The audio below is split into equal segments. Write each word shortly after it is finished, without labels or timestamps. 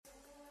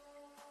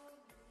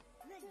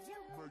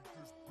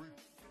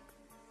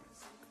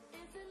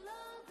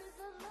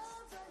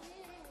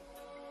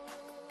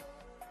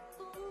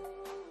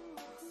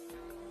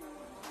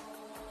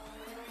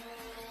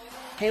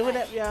Hey, what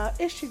up, y'all?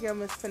 It's your girl,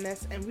 Miss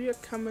Finesse, and we are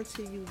coming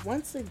to you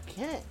once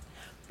again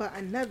for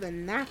another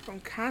Not From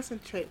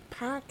Concentrate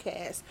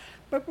podcast.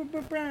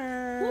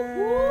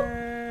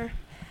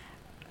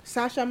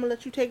 Sasha, I'm gonna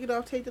let you take it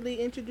off. Take the lead.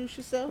 Introduce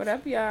yourself. What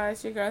up, y'all?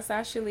 It's your girl,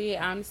 Sasha Lee.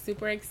 I'm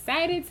super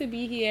excited to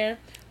be here.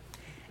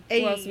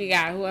 Hey. Who else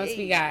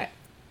we got?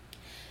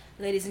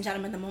 Ladies and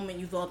gentlemen, the moment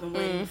you've all been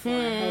waiting for.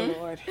 Oh,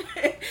 Lord.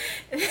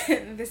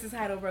 This is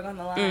Heidelberg on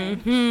the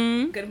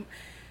line.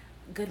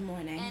 Good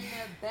morning. And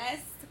the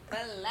best for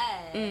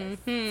last.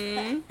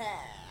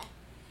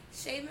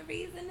 Shay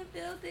Marie's in the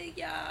building,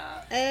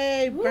 y'all.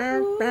 Hey,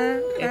 burn.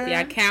 If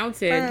y'all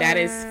counted, that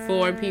is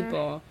 4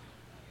 people.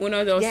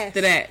 Uno, dos,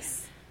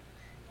 tres.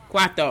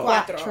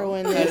 Cuatro.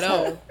 In this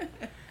Hello. hole.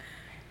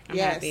 I'm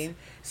Yes. happy.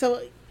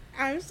 So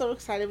I'm so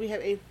excited. We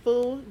have a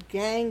full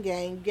gang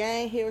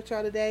here with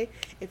y'all today.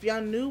 If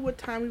y'all knew what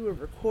time we were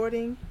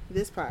recording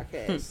this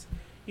podcast,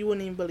 you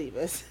wouldn't even believe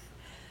us.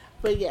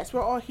 But yes,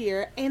 we're all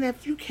here. And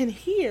if you can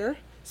hear,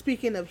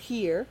 speaking of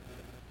here,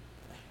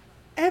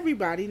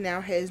 everybody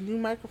now has new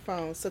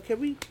microphones. So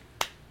can we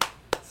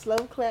slow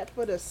clap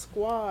for the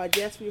squad?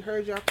 Yes, we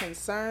heard your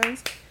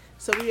concerns.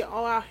 So we are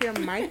all out here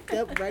mic'd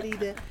up, ready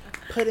to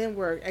put in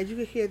work. As you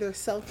can hear, their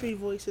sultry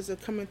voices are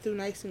coming through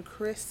nice and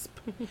crisp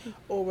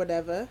or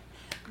whatever.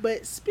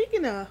 But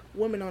speaking of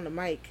women on the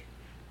mic,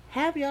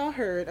 have y'all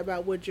heard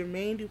about what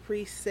Jermaine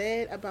Dupri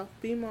said about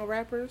female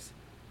rappers?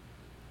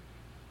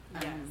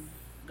 Yes.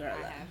 Girl,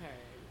 I have heard.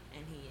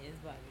 And he is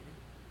bugging.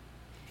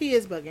 He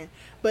is bugging.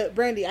 But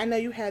Brandy, I know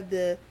you have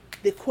the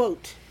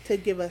quote to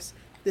give us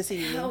this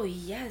evening. Oh,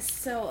 yes.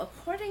 So,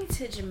 according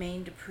to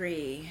Jermaine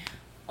Dupri,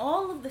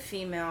 all of the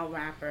female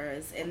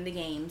rappers in the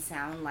game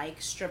sound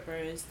like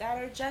strippers that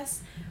are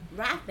just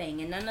rapping,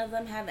 and none of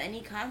them have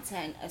any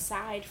content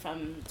aside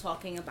from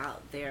talking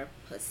about their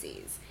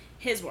pussies.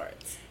 His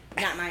words,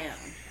 not my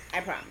own.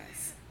 I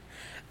promise.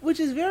 Which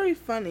is very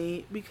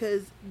funny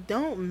because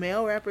don't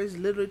male rappers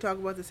literally talk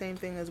about the same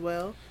thing as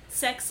well?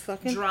 Sex,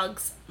 Fucking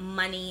drugs,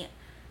 money,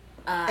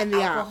 and the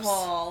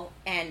alcohol,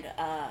 and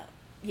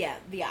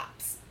the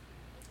ops.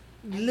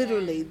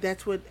 Literally,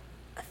 that's what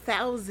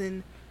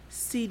 1,000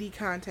 CD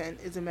content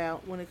is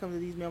about when it comes to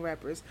these male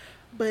rappers.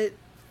 But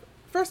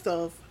first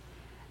off,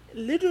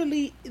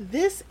 literally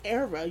this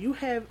era, you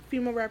have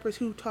female rappers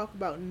who talk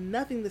about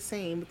nothing the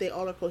same, but they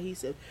all are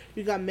cohesive.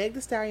 You got Meg Thee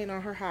Stallion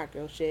on her hot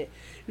girl shit.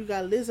 You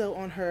got Lizzo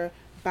on her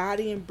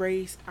body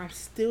embrace, I'm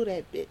still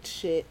that bitch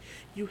shit.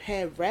 You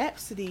have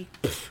Rhapsody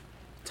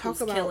Who's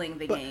killing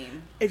the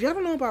game. If y'all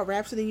don't know about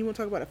Rhapsody and you want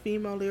to talk about a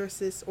female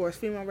lyricist or a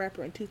female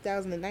rapper in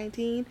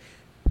 2019,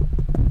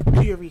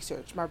 do your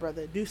research, my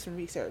brother. Do some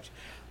research.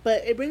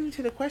 But it brings me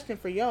to the question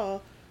for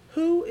y'all.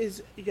 Who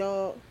is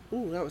y'all...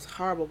 Ooh, that was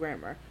horrible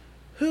grammar.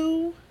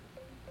 Who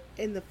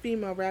in the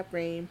female rap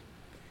game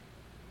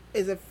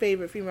is a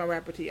favorite female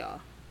rapper to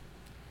y'all?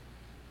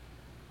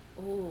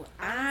 Ooh,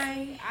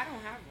 I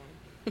don't have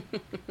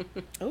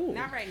one. Oh,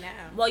 Not right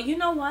now. Well, you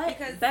know what?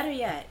 Because- Better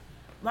yet,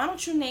 why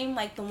don't you name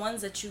like the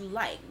ones that you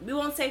like? We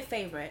won't say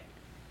favorite,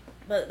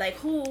 but like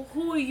who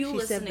are you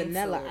she said listening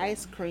vanilla to?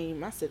 ice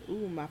cream. I said,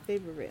 ooh, my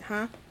favorite,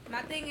 huh?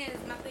 My thing is,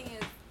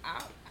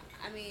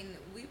 I mean,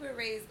 we were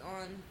raised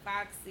on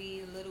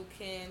Foxy, Little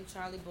Kim,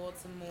 Charlie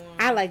Baltimore.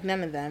 I like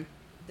none of them.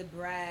 The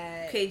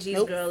Brad. KG's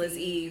Nope. girl is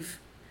Eve.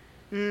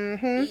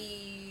 Mm-hmm.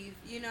 Eve,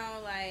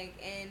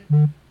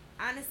 and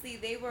honestly,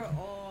 they were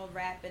all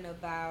rapping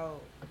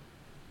about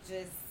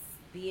just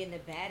being the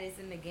baddest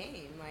in the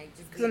game, like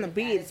just 'Cause being I'm the the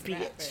biggest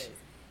baddest bitch.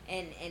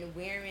 rappers, and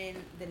wearing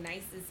the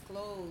nicest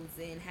clothes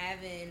and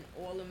having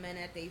all the men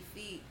at their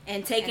feet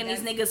And taking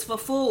And these niggas for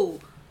food.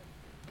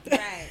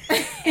 right.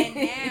 And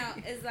now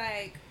it's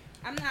like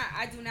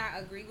I do not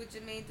agree with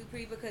Jermaine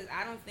Dupri because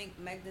I don't think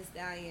Meg Thee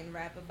Stallion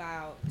rap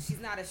about. She's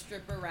not a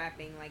stripper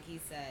rapping like he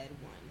said.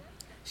 One.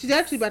 She's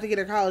actually about to get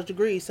her college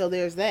degree, so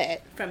there's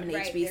that. From an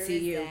Right, there is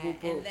HBCU. that.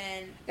 Whoop, whoop. And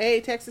then Hey,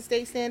 Texas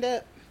State, stand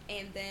up.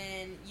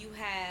 you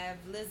have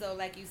Lizzo,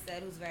 like you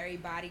said, who's very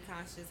body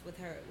conscious with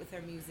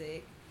her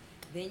music.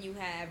 Then you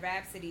have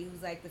Rhapsody,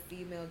 who's like the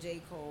female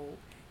J. Cole.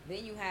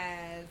 Then you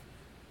have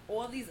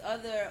all these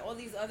other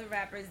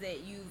rappers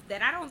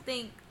that I don't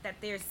think that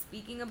they're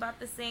speaking about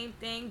the same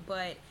thing,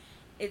 but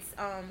it's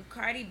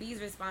Cardi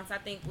B's response I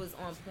think was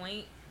on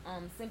point,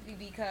 simply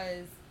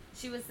because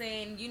she was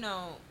saying,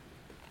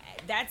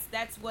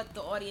 that's what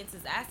the audience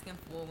is asking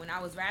for. When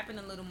I was rapping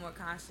a little more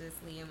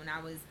consciously and when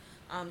I was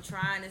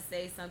trying to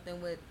say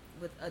something with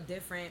a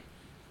different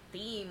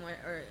theme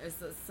or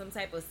some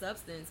type of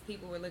substance,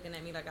 people were looking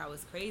at me like I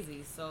was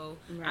crazy. So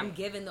Right. I'm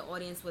giving the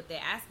audience what they're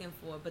asking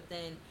for. But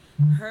then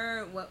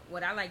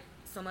what I like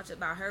so much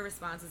about her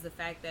response is the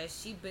fact that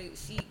she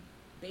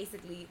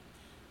basically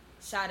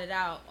shouted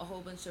out a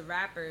whole bunch of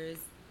rappers,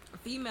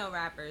 female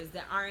rappers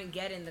that aren't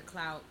getting the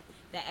clout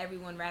that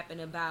everyone rapping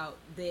about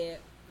the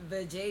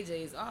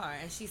JJs are.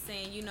 And she's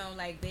saying,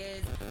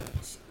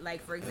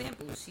 for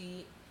example,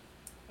 she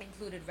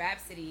included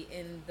Rhapsody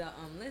in the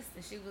list,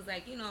 and she was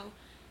like,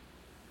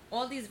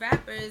 all these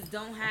rappers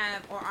don't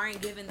have or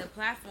aren't given the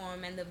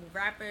platform, and the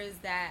rappers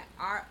that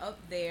are up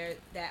there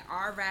that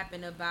are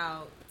rapping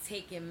about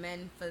taking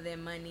men for their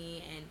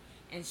money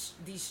and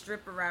these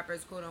stripper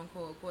rappers, quote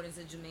unquote, according to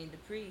Jermaine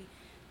Dupri,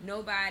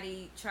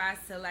 nobody tries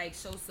to like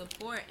show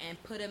support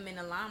and put them in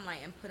the limelight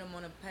and put them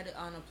on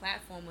a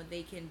platform where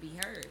they can be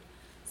heard.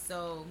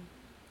 So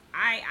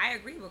I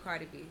agree with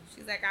Cardi B.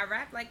 She's like, I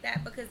rap like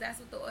that because that's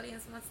what the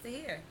audience wants to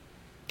hear.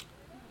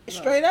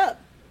 Straight up.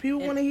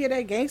 People want to hear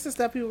that gangster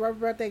stuff. People rap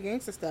about that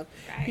gangster stuff.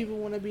 Right. People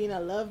want to be in a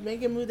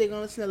love-making mood. They're going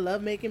to listen to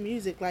love-making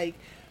music. Like,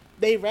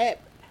 they rap.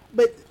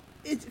 But,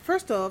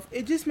 first off,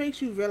 it just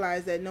makes you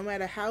realize that no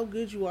matter how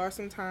good you are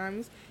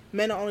sometimes,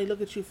 men will only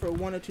look at you for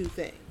one or two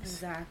things.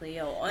 Exactly.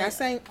 Yo, Not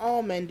saying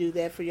all men do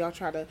that for y'all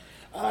try to,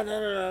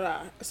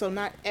 So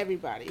not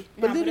everybody.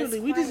 But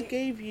literally, we just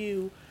gave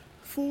you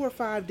 4 or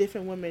 5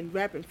 different women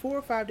rapping 4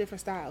 or 5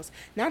 different styles.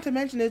 Not to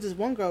mention there's this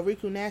one girl,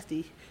 Riku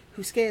Nasty,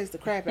 who scares the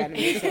crap out of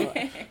me. So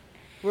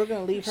we're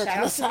gonna leave her. Shout to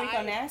out the to side.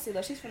 Rico Nasty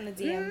though. She's from the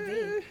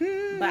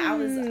DMV.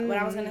 But what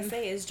I was gonna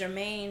say is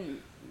Jermaine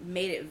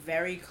made it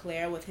very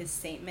clear with his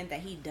statement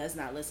that he does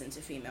not listen to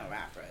female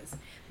rappers,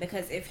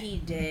 because if he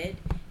did,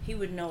 he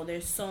would know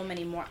there's so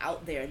many more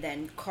out there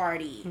than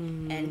Cardi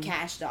and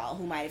Cash Doll,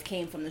 who might have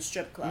came from the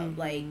strip club.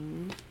 Like,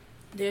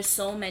 there's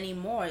so many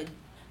more.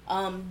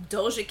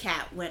 Doja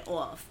Cat went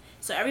off.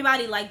 So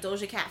everybody liked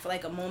Doja Cat for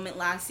like a moment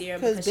last year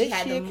because she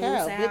had the Moo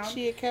sound. Bitch,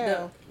 she a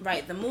cow.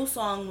 The Moo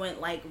song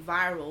went like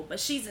viral, but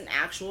she's an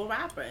actual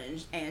rapper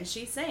and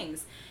she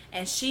sings.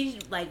 And she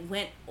like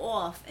went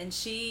off and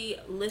she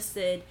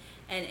listed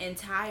an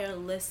entire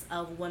list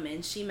of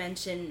women. She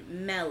mentioned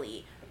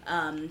Melly.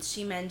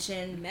 She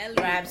mentioned Melly.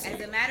 Rabs.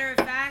 As a matter of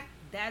fact,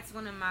 that's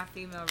one of my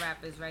female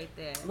rappers right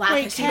there. Wow,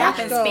 Wait, she Cash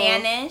rapping Doll.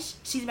 Spanish.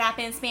 She's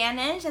rapping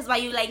Spanish. That's why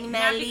you like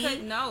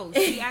Melly. No,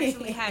 she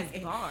actually has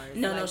bars.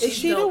 No, Like, she's Is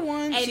she the dope.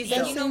 one And that you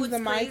sings know the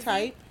My crazy?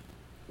 Type?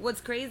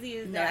 What's crazy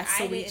is No, that that's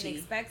I Soichi. didn't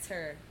expect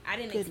her. I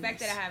didn't Goodness.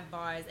 expect her to have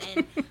bars,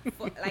 and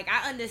like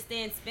I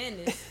understand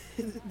Spanish.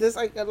 There's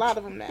like a lot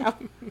of them now.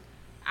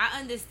 I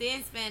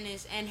understand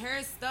Spanish, and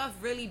her stuff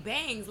really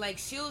bangs. Like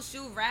she'll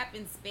rap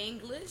in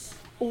Spanglish.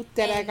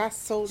 Usted and haga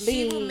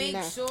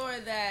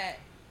gasolina.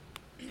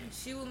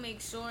 She will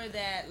make sure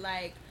that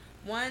like,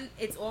 one,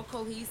 it's all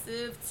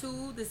cohesive.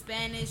 2, the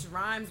Spanish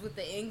rhymes with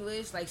the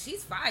English. Like,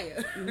 she's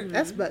fire.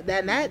 That's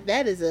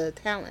that is a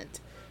talent.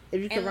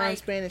 If you can And rhyme like,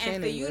 Spanish and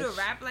and for English. you to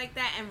rap like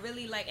that and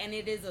really like, and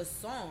it is a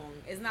song.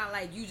 It's not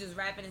like you just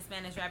rapping in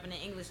Spanish, rapping in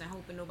English, and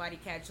hoping nobody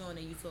catch on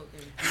and you talking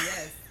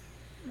BS.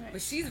 Right.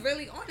 But she's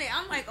really on it.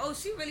 I'm like, oh,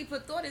 she really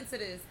put thought into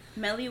this.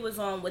 Melly was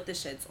on With the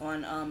Shits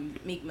on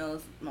Meek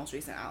Mill's most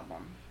recent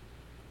album.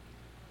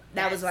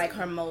 That was like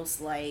her most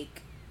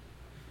like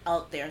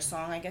out there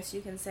song, I guess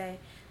you can say.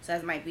 So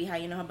that might be how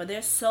you know her. But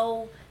there's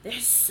so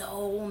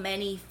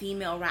many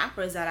female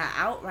rappers that are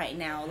out right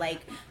now. Like,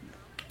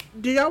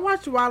 Do y'all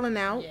watch Wildin'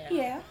 Out?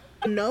 yeah.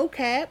 No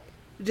cap.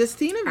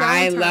 Justina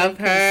I Valentine. love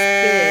can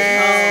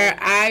her. spit.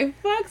 I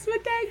fucks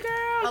with that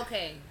girl.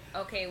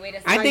 Okay, wait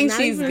a second. I Like, think not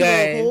she's even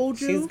gonna good. hold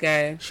you. She's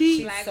good.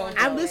 She, so I've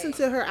good. listened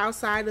to her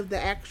outside of the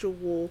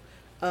actual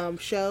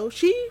show.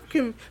 She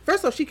can,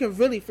 first off, she can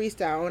really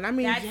freestyle, and I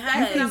mean, That's you what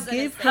I'm can gonna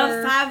give say. Her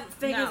her. 5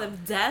 Figures No.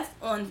 of Death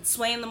on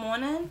Sway in the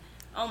Morning.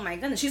 Oh my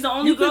goodness, she's the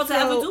only You girl could to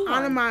ever throw do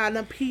one.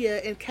 Onomatopoeia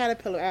and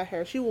Caterpillar at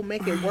her. She will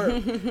make it work.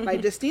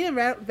 Like, Justina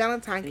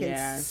Valentine can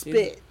Yeah,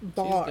 spit she's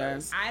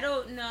bars. I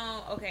don't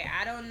know. Okay,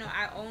 I don't know.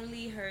 I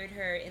only heard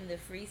her in the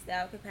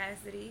freestyle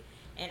capacity,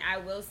 and I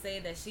will say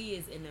that she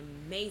is an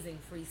amazing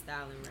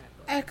freestyling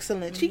rapper.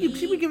 Excellent. She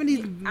be giving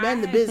these men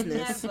the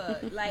business. Never,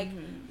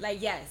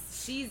 like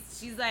yes,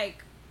 she's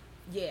like,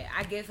 yeah,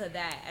 I give her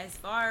that. As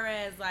far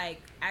as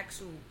like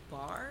actual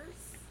bars,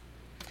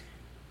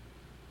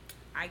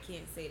 I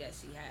can't say that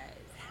she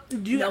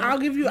has. I'll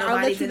give you. I'll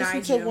let you listen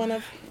denied to you. one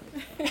of.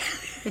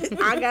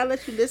 I gotta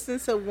let you listen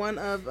to one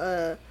of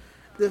the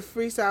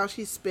freestyle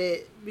she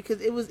spit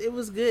because it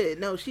was good.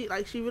 No, she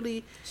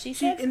really. She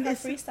said and her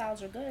it's-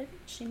 freestyles are good.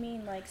 She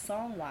mean like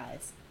song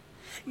wise.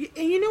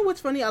 And you know what's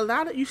funny?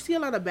 You see a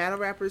lot of battle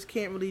rappers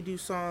can't really do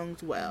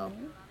songs well,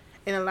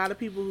 and a lot of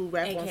people who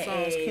rap on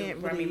songs can't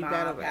really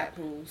battle rap.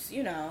 Rappers,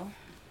 you know.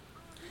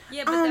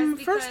 Yeah, but that's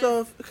because First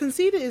off,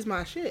 Conceited is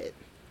my shit.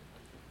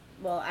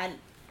 Well,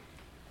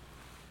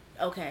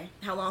 okay.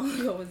 How long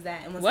ago was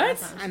that? And when's What?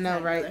 the last time I she know,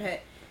 had right? another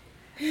hit?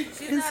 she's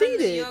not a New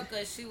Conceited.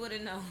 Yorker, she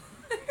wouldn't know.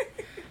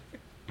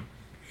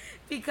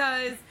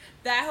 Because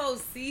that whole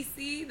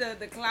CC,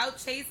 the clout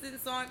chasing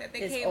song that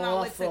they It's came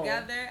out with awful.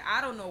 together,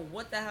 I don't know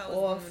what the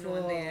hell is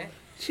going on there.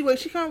 She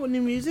come out with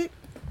new music.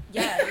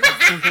 Yeah,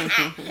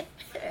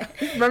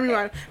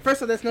 Remy,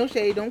 first of all, there's no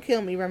shade. Don't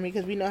kill me, Remy,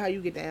 because we know how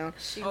you get down.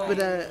 oh, But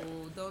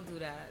don't do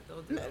that.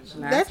 Don't do that.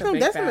 Nah, That's a no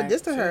big that's not a fact.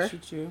 diss to her. She'll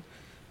shoot you.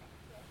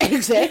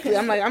 Exactly.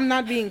 I'm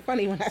not being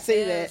funny when I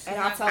say Yeah, that. she's And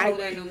I'll not tell gonna her do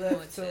where that you no live,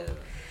 more, too. too.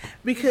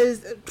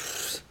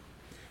 Because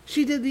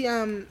she did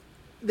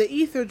the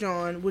Ether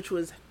John, which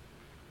was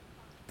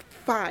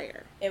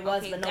fire. It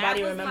was, Okay, but that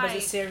nobody was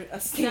remembers like a single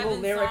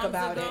 7 lyric songs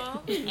about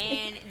ago, it.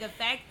 And the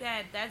fact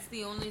that that's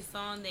the only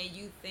song that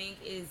you think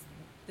is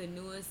the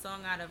newest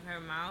song out of her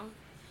mouth.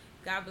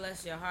 God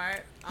bless your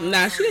heart.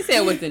 Nah, she didn't say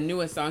it was the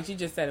newest song. She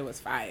just said it was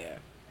fire.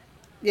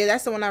 Yeah,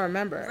 that's the one I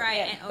remember. Right,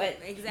 Yeah, but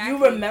exactly.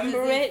 you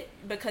remember it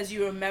because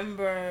you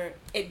remember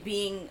it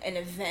being an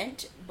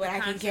event, but I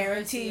can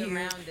guarantee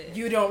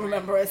you don't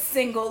remember a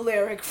single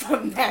lyric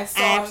from that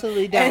song. I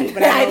absolutely don't, and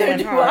but I know neither it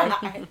do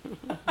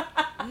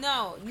I.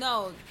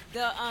 No,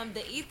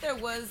 the ether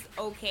was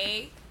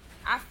okay.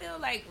 I feel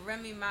like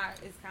Remy Ma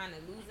is kind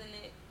of losing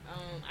it.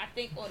 I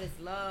think all this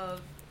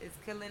love is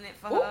killing it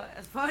for her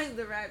as far as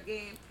the rap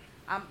game.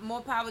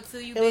 More power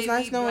to you, baby. It was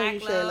nice knowing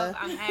Black you, love.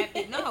 Shayla. I'm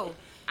happy. No,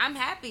 I'm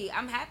happy.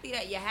 I'm happy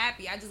that you're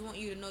happy. I just want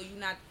you to know you're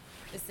not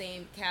the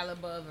same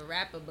caliber of a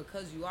rapper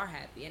because you are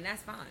happy, and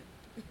that's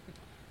fine.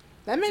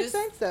 That makes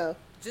sense, though.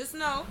 Just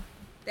know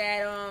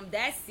that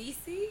that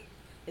CC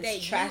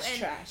It's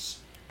trash.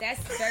 That's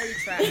very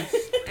trash.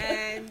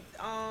 And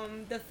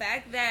the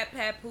fact that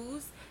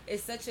Papoose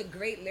is such a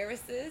great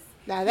lyricist.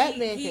 Now that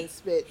man can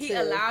spit He too.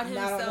 allowed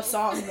Not himself. on the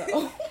song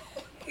though.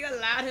 He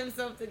allowed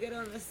himself to get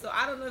on the song.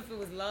 I don't know if it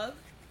was love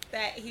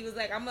that he was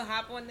like, I'm gonna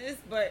hop on this,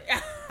 but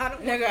I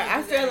don't. Nigga,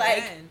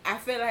 I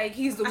feel like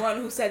he's the one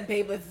who said,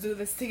 "Babe, let's do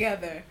this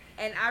together."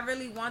 And I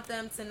really want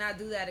them to not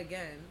do that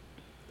again.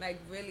 Like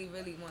really,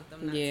 really want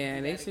them. Not to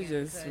do they that should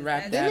again, just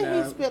wrap that Didn't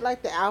up. he spit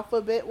like the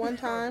alphabet one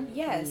time?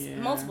 Yes, Yeah.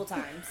 multiple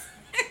times.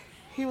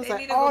 He was They like,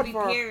 need to go be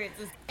Aardvark,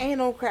 parents.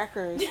 anal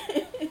crackers,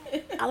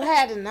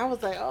 Aladdin. I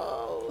was like,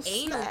 oh,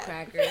 Anal snap.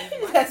 crackers.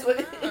 That's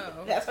what.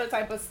 Oh. That's what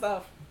type of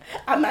stuff.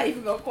 I'm not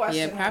even gonna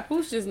question. Yeah,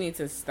 Papoose just needs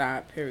to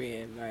stop.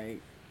 Period.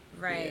 Like,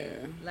 Right.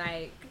 Yeah.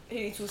 Like, He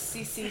needs to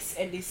cease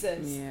and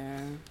desist. yeah.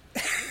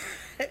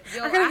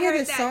 yo, I gotta hear heard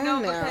this that song no,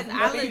 now. because No,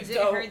 I you legit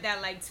don't. heard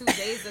that like 2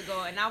 days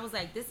ago, and I was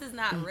like, this is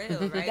not real,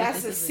 right?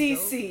 That's a This is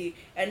joke. CC,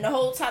 and the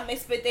whole time they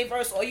spit their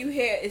verse, all you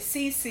hear is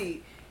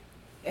CC.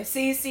 And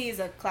CC is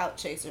a clout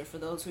chaser for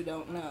those who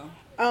don't know.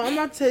 Oh, I'm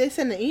about to say they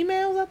send the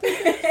emails out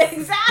there.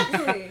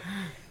 Exactly.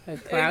 A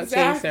cloud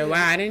Exactly. chaser.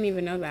 Wow, I didn't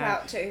even know that.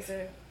 Clout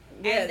chaser.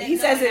 Yeah, And then, he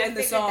says and it I in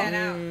the figured song. that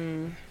out.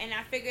 Mm. And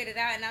I figured it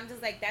out, and I'm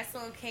just like, that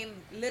song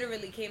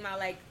literally came out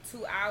like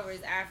 2 hours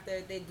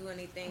after they do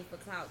anything for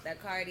clout.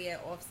 That Cardi and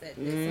Offset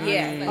did. So I was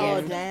Yeah. like, Oh,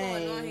 what's dang.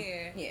 going on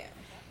here? Yeah.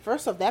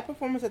 First off, that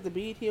performance at the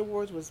BET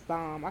Awards was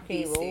bomb. I can't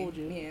even BC. hold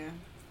you. Yeah.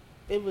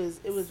 It was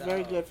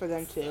very So- good for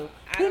them too.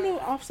 I Who don't- knew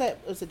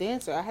Offset was a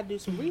dancer? I had to do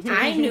some research.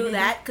 I knew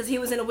that because he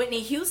was in a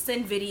Whitney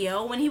Houston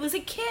video when he was a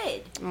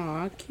kid.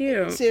 Aw,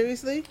 cute.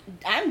 Seriously?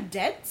 I'm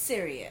dead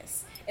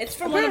serious. It's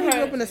from one Apparently of he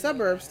her. grew up in the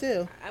suburbs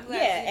too. I'm glad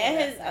Yeah, she and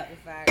did his- that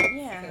sacrifice.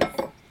 yeah.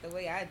 because the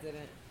way I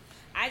didn't.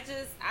 I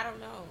don't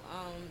know.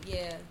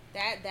 Yeah,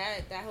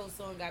 that whole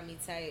song got me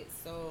tight.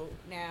 So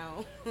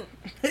now,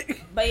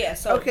 But yeah,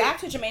 so Okay. back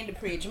to Jermaine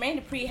Dupri.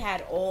 Jermaine Dupri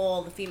had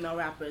all the female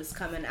rappers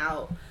coming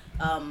out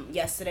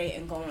yesterday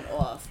and going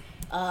off.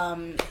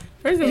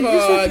 First of Is all,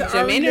 this like the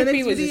Jermaine Ari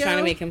Dupri was just video? trying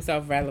to make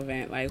himself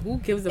relevant. Like, who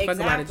gives a fuck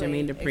about a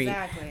Jermaine Dupri?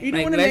 Exactly. You don't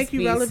Like, want to let's make you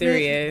be relevant.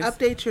 serious.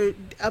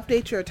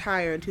 Update your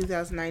attire in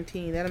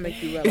 2019. That'll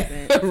make you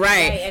relevant. Right.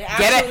 Right, and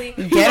Get actually,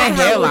 a you know how we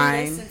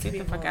hairline. listen to Get the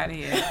people. fuck out of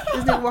here.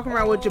 This nigga walking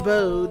around with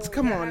jabodes.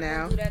 Come on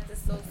now. Do that to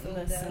so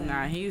Listen.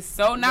 Nah, he's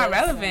so not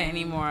Listen. relevant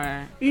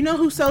anymore. You know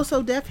who's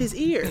so deaf? His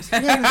ears. He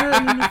hasn't heard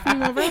any new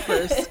female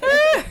rappers.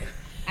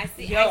 I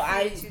see. Yo,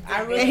 I see what you did I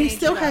there. really And he need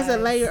still you has a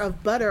guys. layer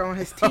of butter on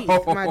his teeth.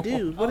 My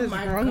dude, what Oh is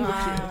my wrong with you?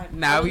 God.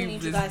 Now I really we need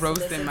you just guys to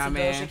roasting listen my to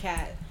man. Doja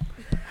Cat.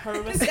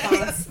 Her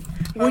response.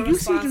 When her you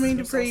see response Jermaine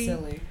was so Dupri,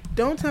 silly.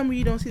 Don't tell me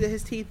you don't see that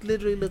his teeth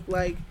literally look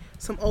like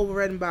some old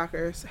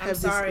Redenbachers I'm have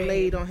just sorry.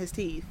 laid on his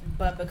teeth.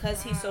 But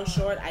because he's so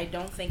short, I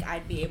don't think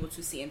I'd be able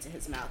to see into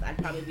his mouth. I'd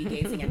probably be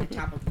gazing at the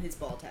top of his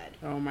bald head.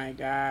 Oh my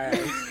god.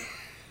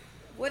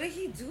 What did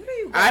he do to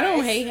you guys? I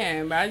don't hate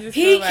him, but I just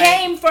He feel like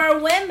came for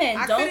women.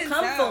 I Don't couldn't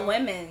come tell. for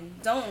women.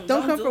 Don't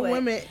Don't come do for it.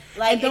 women.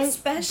 Like, and don't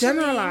especially-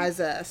 generalize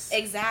us.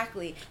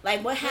 Exactly.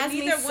 Like what But has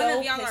me neither so one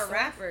of y'all pissed are off-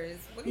 rappers.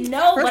 What are you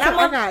No, First but of I'm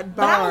all, a, I got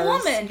but I'm a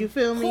bars. woman. You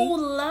feel me? Who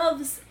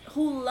loves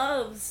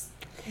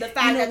the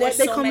fact You know that what? there's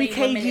They so call me many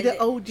women KG in the it.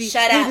 OG.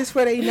 Shut This up. is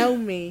where they know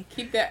me.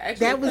 keep that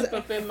extra That was clip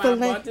up in my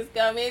filet- mouth. Just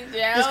call me Joe.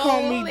 Just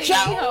call me Joe.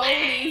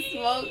 Holy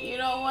smoke. You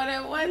don't want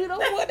it. What? You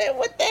don't want it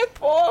with that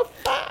poor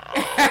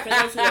For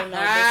those who don't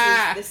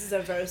know, this is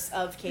a verse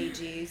of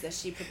KG's that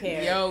she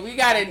prepared. Yo, we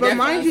gotta But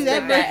mind you,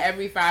 definitely that that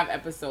every 5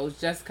 episodes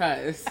just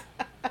cause.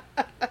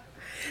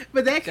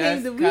 But that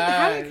came. Just How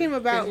that cause. came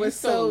about 'Cause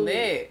was you so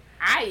lit.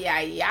 Ay,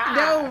 ay, ay.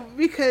 No,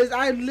 because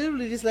I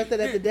literally just left it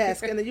at the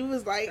desk, and then you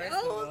was like, First of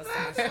 "Oh, all,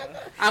 Sasha."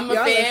 I'm a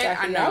Y'all fan. love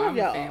Sasha. I know. Y'all I'm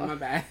y'all. a fan. My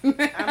bad.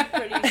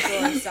 I'm pretty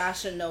sure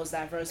Sasha knows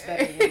that verse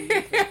better than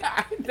you.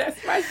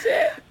 That's my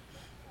shit.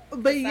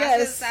 But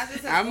yes,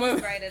 Sasha's a I'm a-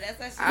 ghostwriter.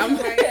 That's how I'm-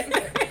 she's writing.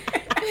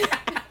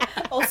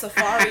 Oh,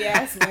 Safari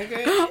ass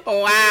nigga.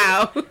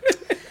 Wow.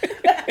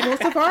 well,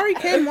 Safari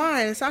can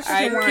whine, and Sasha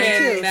I can whine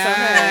too. So,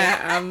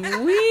 cannot.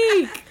 I'm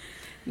weak.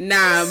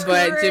 Nah,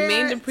 but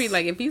Jermaine Scratch. Dupri,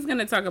 like, if he's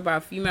gonna talk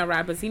about female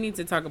rappers, he needs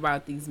to talk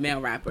about these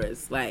male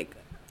rappers. Like,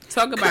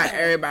 talk about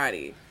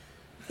everybody.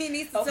 He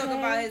needs to talk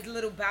about his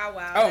little bow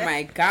wow. Oh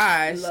my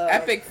gosh, Love.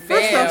 epic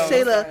first fail. off,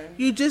 Shayla,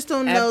 you just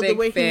don't know the Epic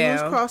way he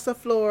moves fail. across the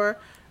floor.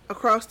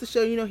 across the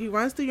show. You know, he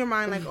runs through your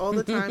mind like all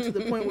the time to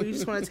the point where you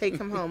just want to take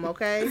him home.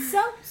 Okay.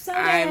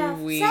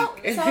 I'm weak.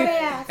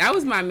 That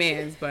was my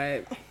man's,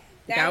 but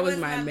that was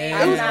my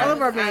man. It was all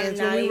of our bands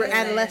when we were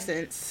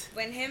adolescents.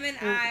 When him and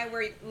I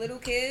were little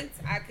kids,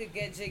 I could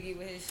get jiggy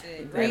with his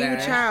shit. When you were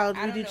a child,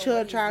 we do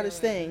childish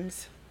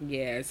things.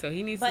 Yeah, so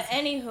he needs. But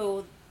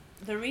anywho,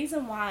 the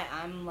reason why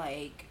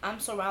I'm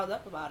so riled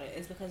up about it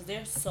is because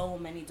there's so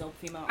many dope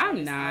female artists.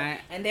 I'm not.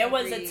 And there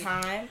was a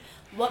time.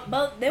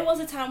 But there was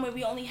a time where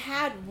we only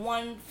had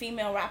one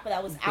female rapper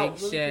that was out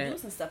really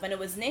producing stuff, and it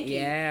was Nicki.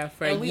 Yeah,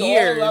 for and we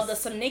years. all loved us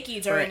some Nicki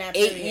during that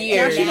 8 period.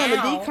 years. Now she's on the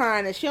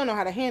decline, and she don't know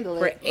how to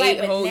handle it. For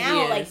 8 whole now,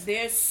 years. like,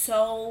 there's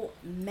so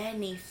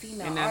many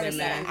female artists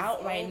that are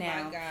out right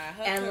now,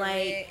 and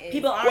like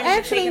people aren't. Well,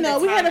 actually, no,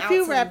 we had a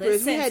few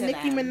rappers. We had to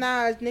Nicki them.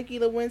 Minaj, Nicki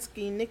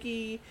Lewinsky,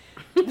 Nicki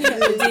the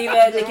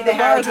Diva, Nicki the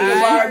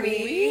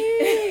Barbie.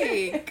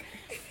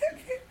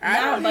 I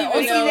don't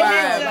even know why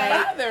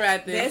I'm bother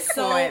at this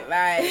point.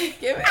 Like,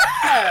 give it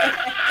up.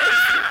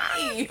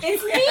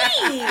 It's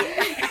me.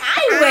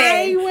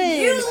 I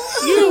win.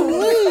 You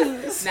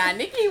lose. Nah,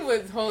 Nicki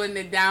was holding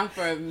it down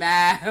for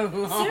mad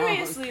long.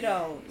 Seriously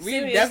though.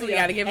 We definitely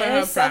got to give her her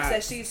props. It sucks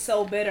that she's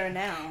so bitter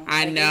now.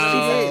 I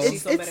know.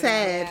 It's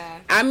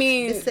sad. I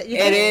mean, it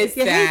is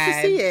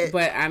sad.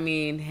 But I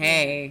mean,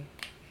 hey,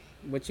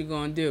 what you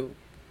gonna do?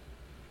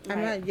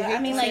 Right.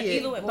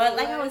 Either way. But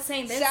like I was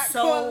saying, there's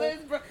so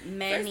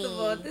many. First of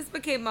all, this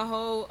became a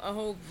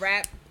whole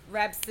rap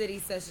city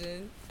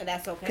session. And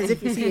that's okay. Because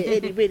if you see an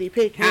itty bitty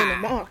picture in the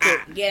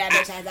market, get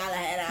that bitch out of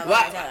head.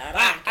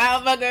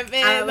 I'm fucking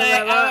feeling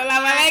like,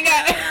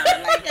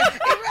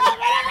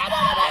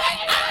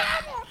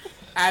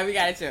 alright, we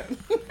got it, chill.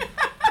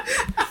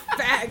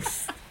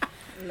 Facts.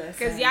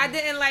 Because y'all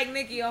didn't like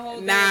Nicki a whole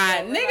day.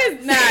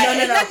 Niggas, no.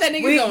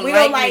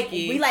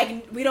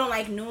 We don't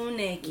like new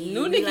Nicki.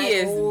 New Nicki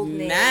is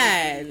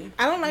mad.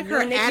 I don't like her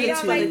attitude. We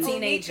don't like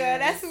teenager.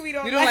 That's who we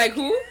don't like. You don't like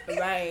who?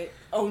 Right.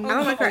 I don't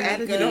like her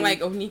attitude. You don't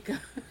like Onika.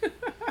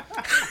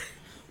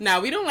 Nah,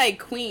 we don't like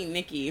Queen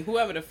Nicki,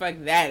 whoever the fuck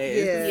that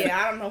is. Yeah,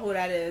 I don't know who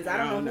that is. I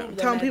don't know who.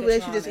 Telling people they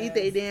should just eat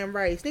their damn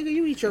rice. Nigga,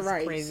 you eat your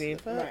rice. Crazy.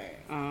 Right.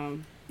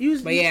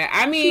 But yeah,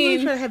 I mean, she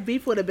really trying to have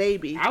beef with a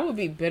baby. I would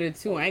be bitter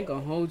too. I ain't gonna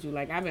hold you.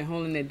 Like, I've been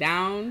holding it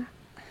down.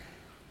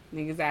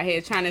 Niggas out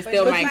here trying to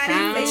steal my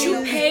crown. But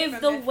you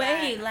paved the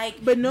way,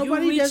 like. But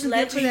nobody doesn't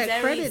give her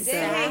that credit.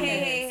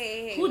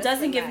 Hey, who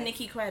doesn't give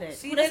Nicki credit?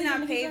 She does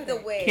not pave the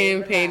way.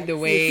 Kim paved the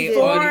way.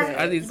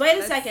 Wait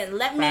a second.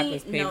 Let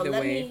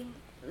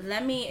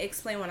me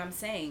explain what I'm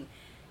saying.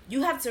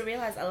 You have to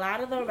realize a lot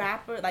of the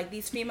rappers, like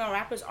these female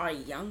rappers, are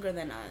younger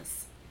than us.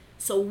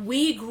 So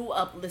we grew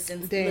up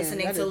listening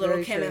to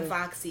Little Kim and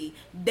Foxy.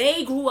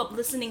 They grew up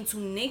listening to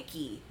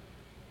Nicki.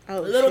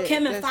 Little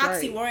Kim and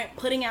Foxy weren't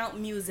putting out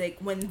music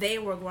when they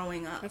were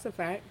growing up. That's a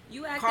fact.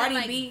 You acting Cardi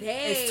like B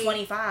they is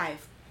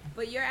 25.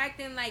 But you're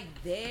acting like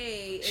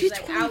they She's is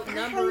like 25.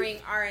 outnumbering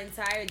our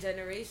entire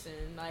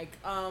generation. Like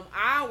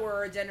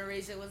our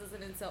generation was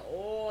listening to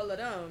all of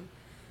them.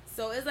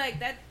 So it's like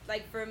that.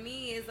 Like for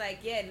me, it's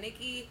like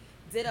Nicki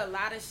did a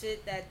lot of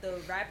shit that the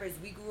rappers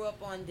we grew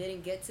up on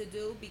didn't get to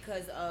do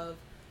because of,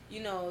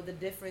 the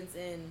difference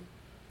in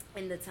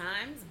the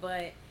times.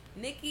 But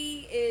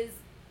Nicki is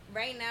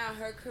right now,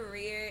 her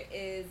career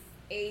is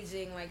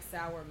aging like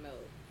sour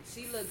milk.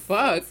 She looks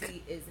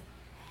salty as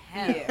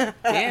hell. Yeah.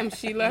 Damn,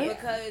 Sheila.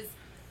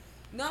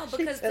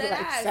 Because that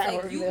ass,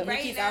 like you right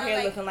Nicki's now, out here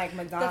like looking like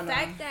Madonna. The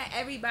fact that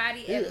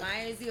everybody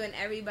admires you and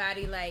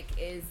everybody like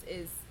is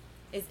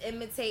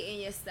imitating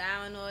your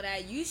style and all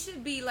that, you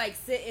should be like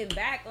sitting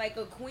back like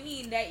a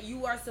queen that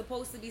you are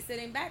supposed to be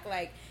sitting back,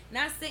 like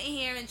not sitting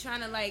here and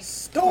trying to like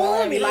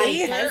storm on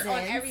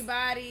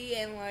everybody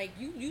and like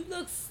you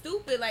look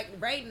stupid like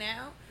right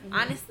now.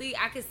 Honestly,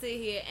 I could sit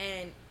here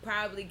and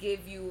probably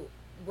give you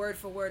word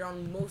for word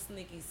on most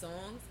Nicki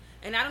songs,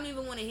 and I don't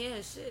even want to hear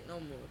her shit no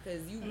more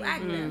because you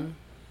whack now.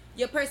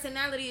 Your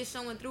personality is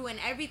showing through, and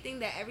everything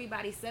that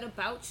everybody said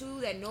about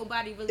you that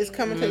nobody really is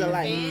coming to the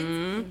light.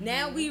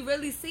 Now we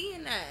really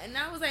seeing that, and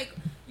I was like,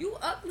 "You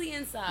ugly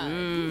inside,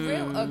 you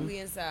real ugly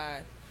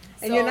inside."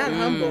 And you're not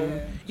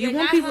humble. You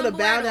want people to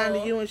bow down to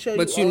you and show you.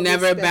 But you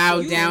never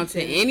bow down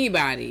to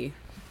anybody.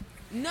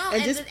 No,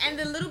 and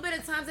the little bit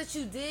of times that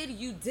you did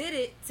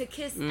it to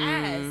kiss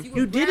ass.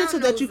 You did it so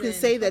that you can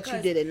say that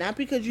you did it, not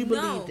because you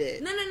believed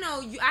it. No.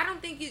 I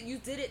don't think you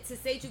did it to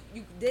say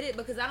you did it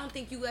because I don't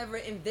think you ever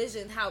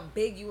envisioned how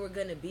big you were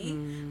gonna be.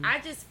 I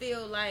just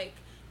feel like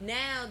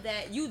now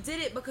that you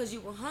did it because you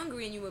were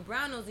hungry and you were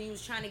brown nose and you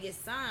was trying to get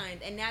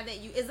signed, and now that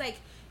it's like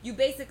you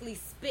basically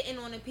spitting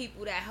on the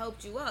people that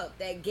helped you up,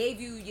 that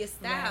gave you your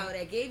style,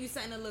 that gave you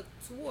something to look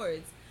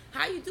towards.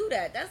 How you do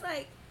that? That's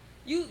like.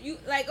 You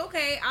like,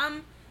 okay,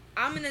 I'm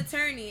an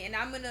attorney and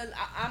I'm going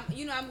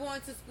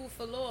to school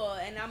for law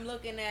and I'm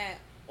looking at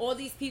all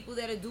these people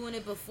that are doing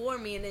it before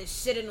me and then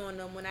shitting on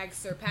them when I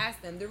surpass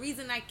them. The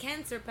reason I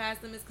can surpass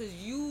them is because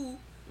you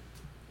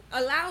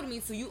allowed me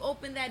to. You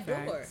opened that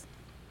door.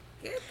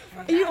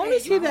 And you only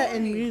see that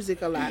in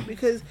music a lot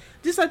because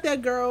just like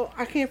that girl,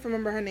 I can't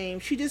remember her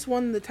name. She just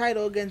won the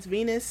title against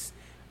Venus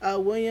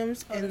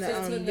Williams in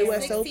the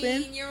U.S.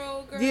 Open.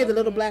 Girl? Yeah, the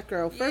little black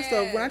girl. First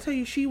off, when I tell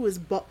you she was,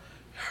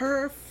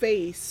 her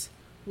face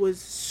was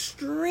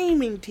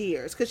streaming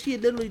tears because she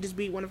had literally just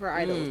beat one of her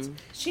idols.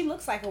 She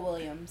looks like a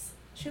Williams.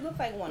 She looked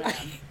like one of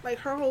them. Like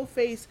her whole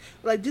face,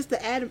 like just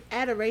the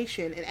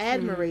adoration and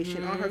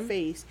admiration on her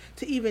face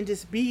to even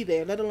just be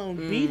there, let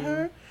alone beat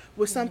her,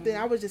 was something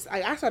I was just,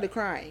 I started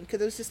crying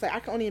because it was just like, I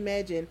can only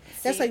imagine.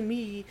 That's like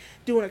me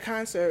doing a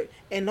concert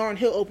and Lauryn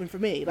Hill opened for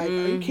me. Like,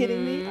 are you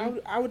kidding me?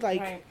 I would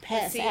like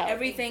pass out.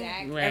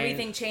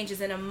 Everything changes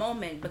in a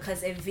moment,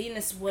 because if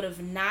Venus would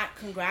have not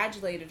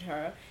congratulated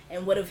her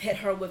and would have hit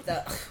her with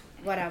the,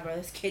 whatever,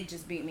 this kid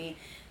just beat me,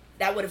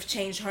 that would have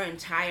changed her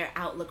entire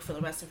outlook for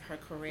the rest of her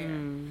career.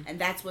 And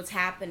that's what's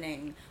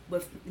happening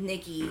with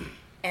Nicki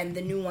and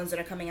the new ones that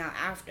are coming out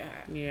after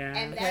her. Yeah.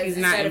 And she's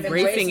not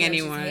embracing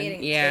anyone.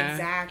 Yeah.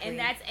 Exactly.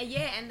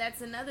 And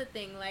that's another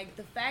thing. Like,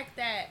 the fact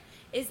that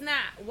it's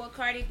not what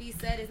Cardi B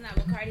said, it's not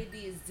what Cardi B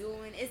is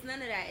doing, it's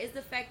none of that. It's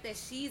the fact that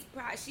she's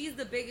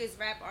the biggest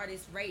rap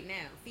artist right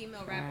now,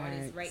 female rap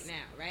artist right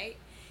now, right?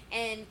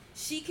 And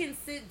she can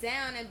sit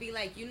down and be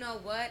like, you know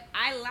what?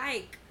 I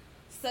like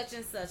such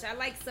and such. I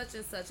like such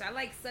and such. I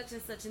like such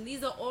and such. And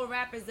these are all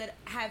rappers that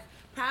have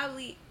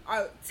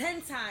are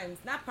 10 times,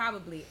 not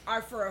probably,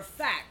 are for a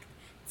fact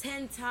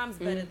 10 times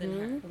better than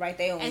her. Right,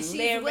 they own and she's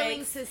lyrics.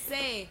 willing to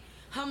say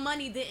her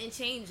money didn't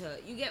change her.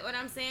 You get what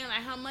I'm saying?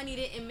 Like, her money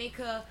didn't make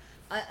her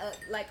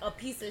a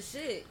piece of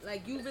shit.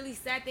 Like, you really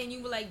sat there and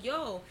you were like,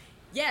 yo,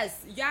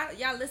 yes,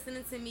 y'all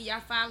listening to me,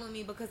 y'all following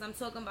me because I'm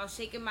talking about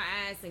shaking my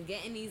ass and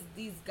getting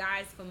these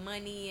guys for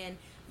money. And,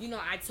 you know,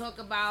 I talk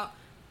about,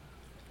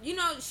 you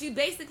know, she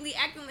basically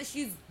acting like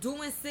she's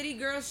doing city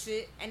girl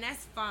shit, and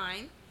that's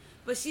fine.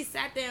 But she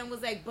sat there and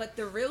was like, but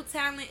the real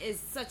talent is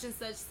such and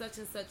such, such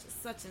and such,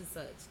 such and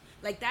such.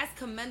 Like, that's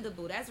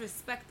commendable. That's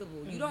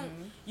respectable.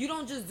 You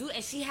don't just do it.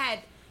 And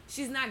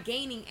she's not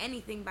gaining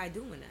anything by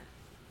doing that.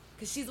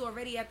 Because she's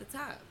already at the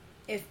top.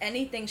 If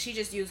anything, she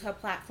just used her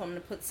platform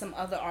to put some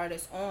other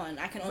artists on.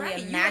 I can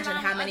only imagine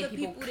how many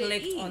people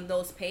clicked on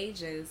those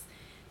pages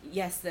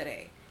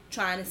yesterday,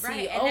 trying to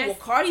see, well,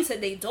 Cardi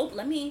said they dope.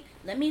 Let me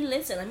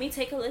listen. Let me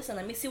take a listen.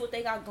 Let me see what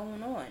they got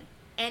going on.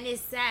 And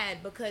it's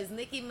sad because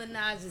Nicki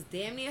Minaj is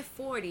damn near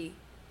 40,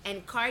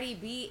 and Cardi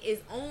B is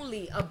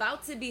only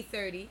about to be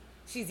 30.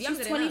 She's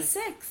younger than 26.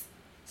 Us.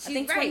 I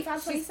think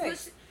 25,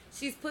 26.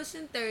 She's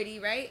pushing 30,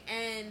 right?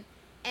 And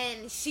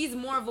she's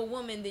more of a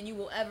woman than you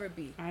will ever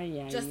be.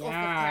 Just off of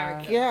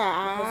character.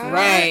 Yeah.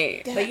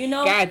 Right. But you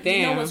know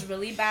what's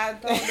really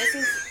bad, though?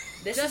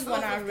 This is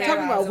when I realized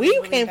talking about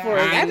we came for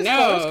it. I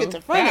know.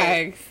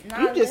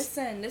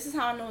 Listen, this is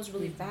how I know it's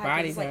really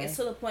bad. It's like, it's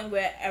to the point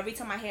where every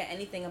time I hear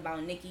anything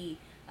about Nicki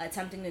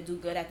attempting to do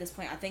good at this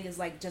point, I think it's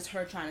like just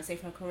her trying to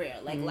save her career.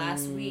 Like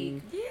last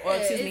week,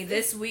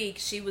 this week,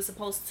 she was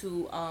supposed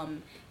to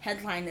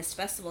headline this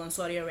festival in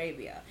Saudi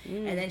Arabia,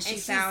 and then she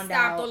found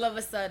out all of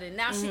a sudden.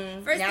 Now she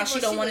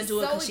don't want to do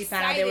it because she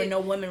found out there were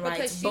no women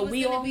rights. But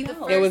we all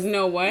know there was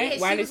no what?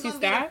 Why did she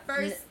stop?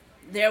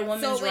 Their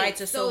women's rights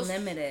are so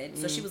limited.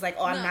 So she was like,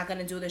 I'm not going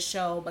to do this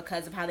show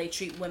because of how they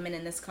treat women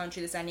in this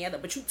country, this and the other.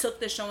 But you took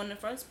this show in the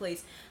first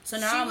place. So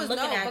now I'm looking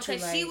at you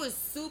like... she was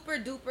super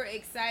duper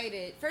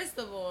excited. First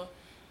of all,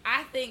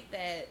 I think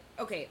that,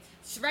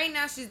 right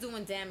now she's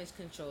doing Damage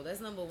Control.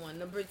 That's number one.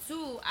 Number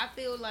two, I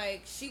feel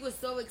like she was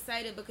so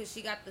excited because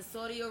she got the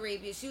Saudi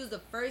Arabia. She was the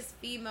first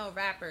female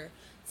rapper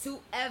to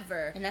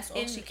ever... And that's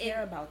all she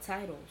care about,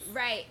 titles.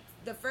 Right.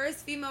 The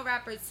first female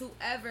rapper to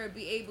ever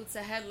be able to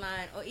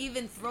headline or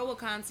even throw a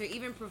concert,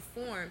 even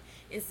perform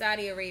in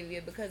Saudi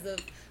Arabia because of,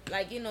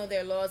 like, you know,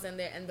 their laws and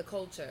the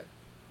culture.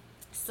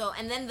 So,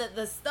 and then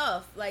the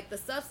stuff, like the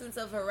substance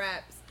of her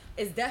raps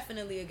is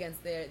definitely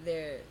against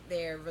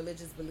their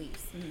religious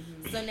beliefs.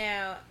 So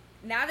now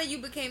that you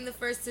became the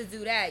first to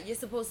do that, you're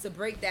supposed to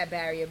break that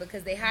barrier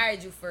because they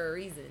hired you for a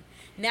reason.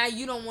 Now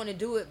you don't want to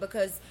do it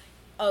because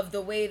of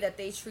the way that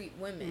they treat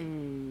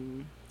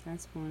women.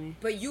 That's funny.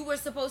 But you were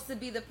supposed to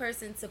be the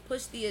person to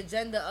push the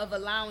agenda of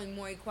allowing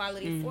more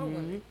equality for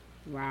women.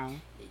 Wow.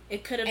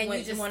 It could have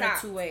went one or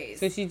two ways.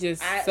 So she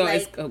just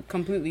it's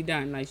completely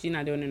done. Like, she's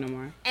not doing it no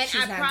more. And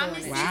she's I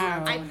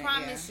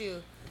promise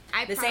you,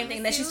 the same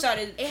thing that she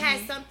started. It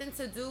has something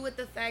to do with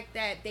the fact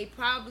that they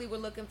probably were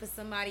looking for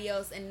somebody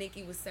else, and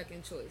Nicki was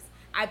second choice.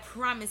 I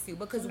promise you,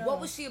 because what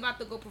was she about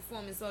to go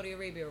perform in Saudi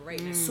Arabia right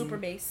now? Super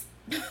bass.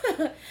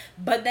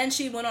 But then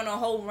she went on a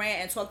whole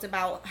rant and talked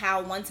about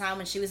how one time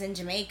when she was in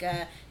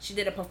Jamaica, she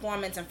did a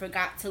performance and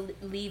forgot to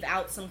leave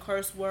out some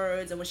curse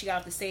words, and when she got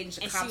off the stage,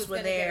 the cops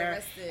were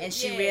there, and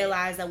she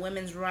realized that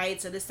women's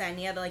rights or this, that, and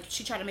the other. Like,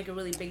 she tried to make a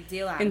really big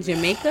deal out of it. In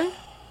Jamaica?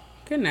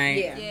 Good night.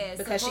 Yeah,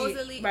 because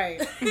supposedly,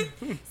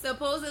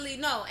 supposedly,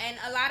 no, and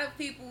a lot of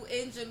people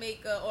in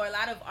Jamaica or a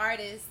lot of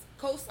artists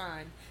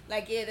co-sign.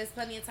 Like, there's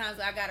plenty of times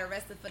where I got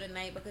arrested for the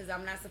night because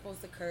I'm not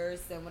supposed to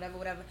curse and whatever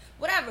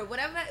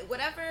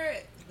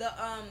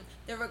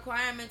the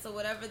requirements or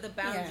whatever the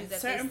boundaries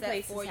that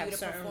they set for you to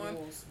perform.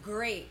 Rules.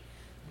 Great,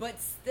 but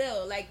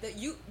still, like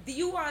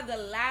you are the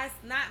last,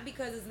 not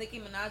because it's Nicki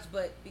Minaj,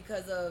 but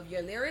because of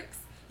your lyrics.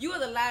 you are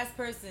the last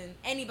person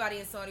anybody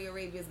in Saudi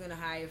Arabia is gonna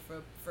hire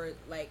for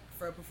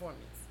a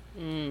performance.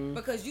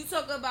 Because you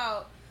talk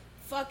about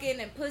fucking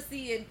and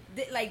pussy and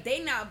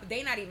they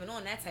not even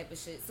on that type of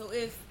shit. So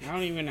if I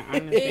don't even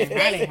understand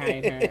how they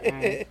hired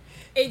her.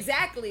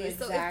 Exactly.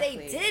 So if they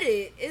did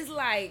it, it's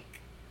like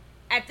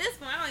at this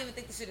point I don't even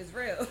think the shit is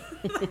real.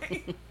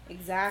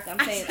 Exactly. I'm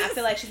saying I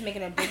feel like she's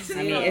making a big deal.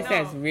 I mean, it's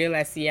as real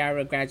as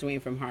Ciara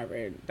graduating from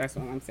Harvard. That's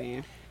what I'm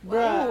saying.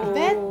 Bruh,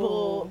 that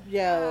bull,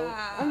 yo,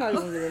 I'm not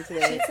even getting into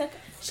that.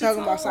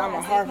 Talking about I'm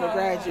a Harvard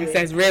graduate. It's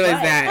as real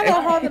as that. I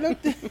know Harvard.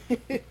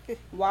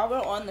 While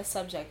we're on the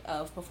subject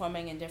of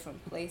performing in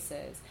different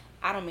places,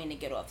 I don't mean to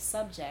get off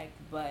subject,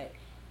 but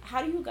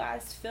how do you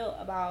guys feel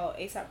about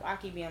A$AP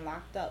Rocky being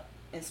locked up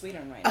in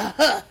Sweden right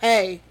now?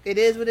 Hey, it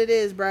is what it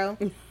is, bro.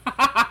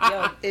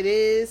 Yo, it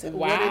is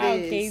what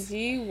it is.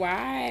 KG,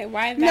 why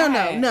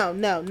that?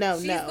 No.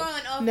 She's going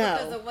off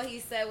because of what he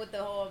said with the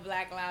whole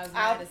Black Lives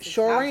Matter. I'll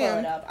pull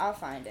it up. I'll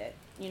find it.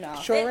 You know,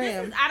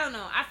 I don't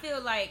know. I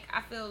feel like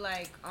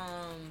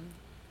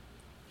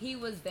he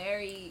was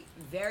very,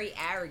 very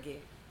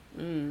arrogant.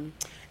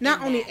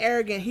 Not only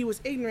arrogant, he was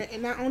ignorant,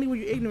 and not only were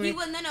you ignorant,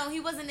 he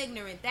wasn't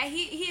ignorant. That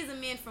he is a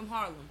man from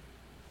Harlem.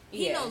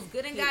 He knows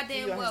good and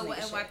goddamn well what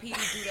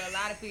NYPD do to a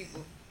lot of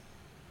people.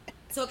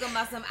 Talking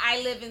about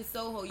I live in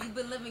Soho. You've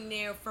been living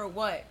there for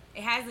what?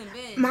 It hasn't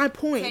been. My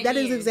point. That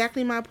is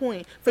exactly my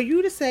point. For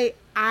you to say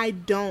I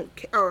don't,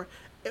 or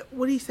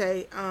what do you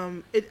say?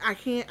 I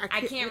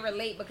can't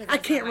relate because I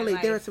can't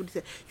relate. There is what he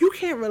said. You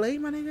can't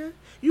relate, my nigga.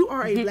 You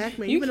are a black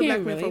man. You've been a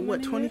black man for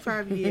what?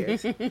 25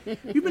 years.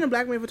 You've been a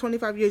black man for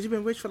 25 years. You've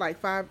been rich for like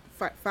five,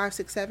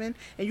 6, 7,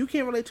 and you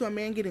can't relate to a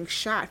man getting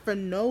shot for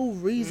no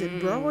reason,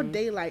 broad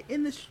daylight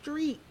in the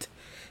street,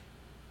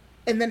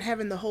 and then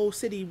having the whole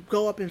city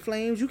go up in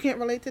flames. You can't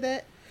relate to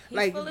that.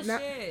 He's full of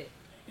shit.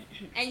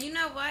 And you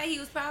know what? He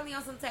was probably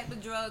on some type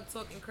of drug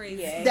talking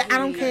crazy. Yeah, I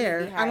don't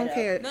care. I don't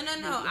care.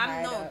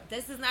 No.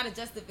 This is not a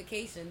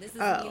justification. This is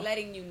me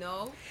letting you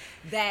know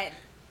that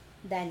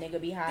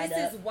nigga be high up.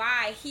 This is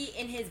why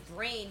in his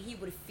brain, he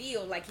would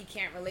feel like he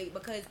can't relate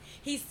because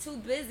he's too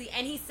busy.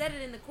 And he said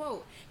it in the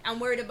quote. I'm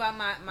worried about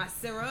my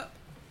syrup.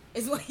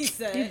 Is what he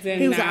said.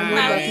 He was like, I'm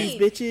worried about these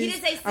bitches. He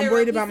didn't say syrup. I'm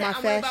worried about my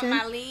fashion. I'm worried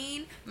about my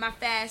lean, my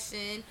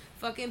fashion,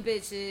 fucking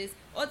bitches.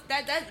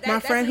 My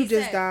friend who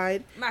just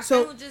died. My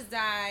friend who just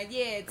died.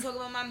 Yeah, talking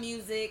about my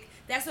music.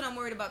 That's what I'm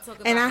worried about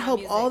talking about. And I hope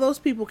music. all those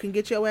people can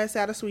get your ass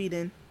out of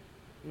Sweden.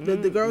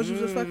 The girls you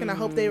was fucking, I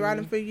hope they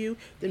riding for you.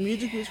 The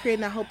music you was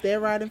creating, I hope they're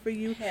riding for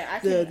you.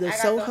 The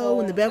Soho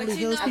and the Beverly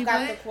Hills people.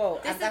 I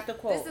got the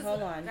quote.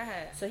 Hold on.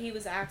 So he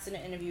was asked in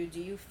an interview,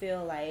 do you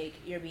feel like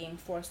you're being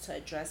forced to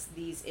address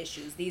these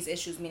issues? These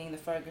issues meaning the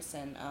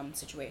Ferguson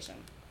situation.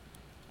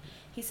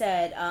 He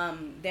said,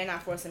 they're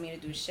not forcing me to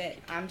do shit.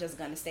 I'm just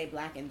going to stay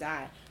black and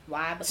die.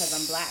 Why? Because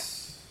I'm black.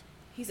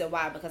 He said,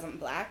 why? Because I'm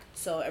black.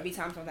 So every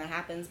time something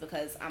happens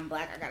because I'm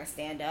black, I got to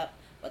stand up.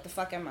 What the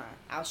fuck am I?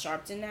 Al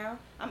Sharpton now?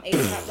 I'm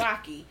A$AP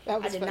Rocky.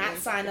 I did not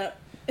sign up.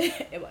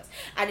 It was.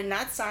 I did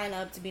not sign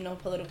up to be no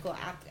political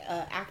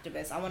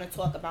activist. I want to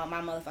talk about my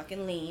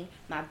motherfucking lean,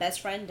 my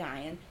best friend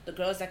dying, the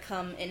girls that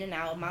come in and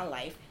out of my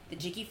life, the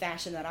jiggy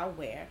fashion that I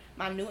wear,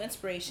 my new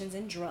inspirations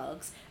and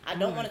drugs. I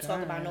don't want to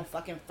talk about no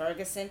fucking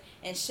Ferguson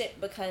and shit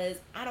because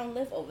I don't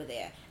live over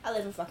there. I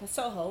live in fucking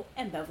Soho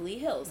and Beverly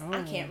Hills.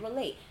 I can't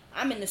relate.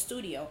 I'm in the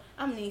studio.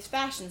 I'm in these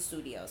fashion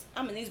studios.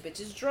 I'm in these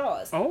bitches'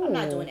 drawers. I'm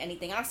not doing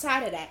anything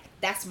outside of that.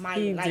 That's my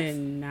life. He did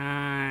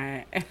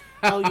not.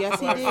 Oh, yes,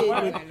 he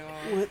did.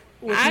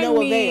 With no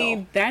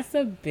avail. That's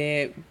a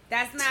bit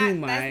too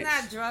much. That's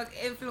not drug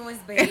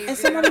influenced behavior. And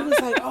somebody was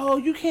like, "Oh,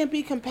 you can't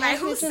be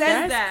compassionate." Like, who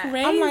says that?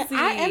 Crazy. I'm like,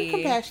 I am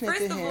compassionate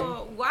to him. First of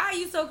all, why are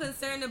you so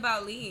concerned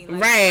about lean?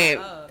 Like, right.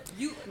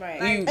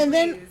 Like, and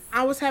then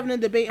I was having a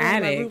debate in one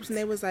of my groups, and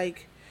they was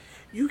like,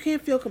 you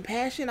can't feel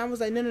compassion. I was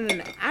like, no.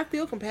 I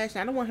feel compassion.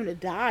 I don't want him to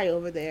die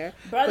over there.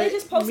 Bro, they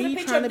just posted a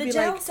picture of the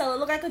jail cell. It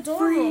looked like a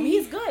dorm room.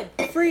 He's good.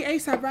 Free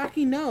A$AP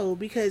Rocky, no,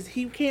 because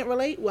he can't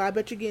relate. Well, I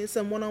bet you're getting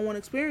some one-on-one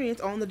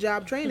experience on the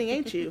job training,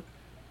 ain't you?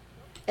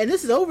 And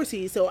this is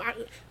overseas, so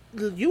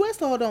the U.S.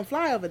 law don't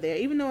fly over there.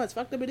 Even though it's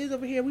fucked up it is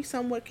over here, we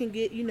somewhat can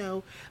get,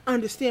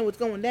 understand what's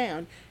going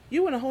down.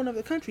 You in a whole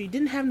other country. You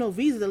didn't have no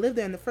visa to live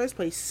there in the first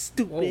place,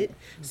 stupid.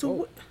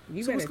 Whoa.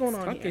 What's going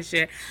on here?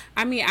 Shit.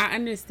 I mean, I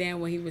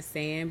understand what he was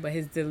saying, but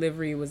his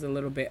delivery was a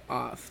little bit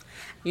off.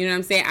 You know what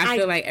I'm saying? I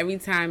feel like every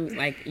time,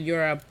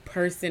 you're a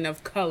person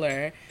of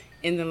color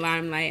in the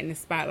limelight, in the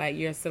spotlight,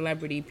 you're a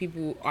celebrity,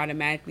 people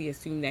automatically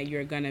assume that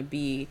you're going to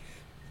be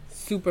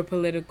super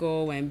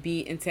political and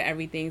be into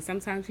everything.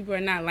 Sometimes people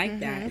are not like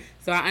that.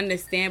 So I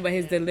understand, but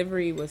his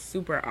delivery was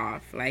super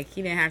off.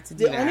 He didn't have to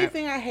do that. The only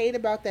thing I hate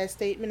about that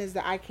statement is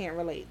that I can't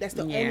relate. That's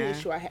the only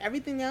issue I have.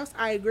 Everything else,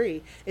 I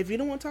agree. If you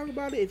don't want to talk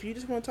about it, if you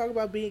just want to talk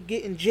about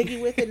getting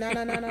jiggy with it,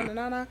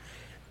 nah,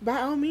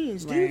 by all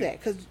means, do that,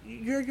 because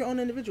you're your own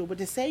individual. But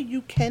to say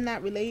you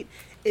cannot relate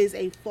is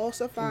a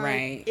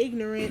falsified,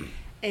 ignorant,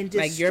 and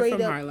just you're straight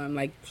from up Harlem,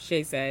 like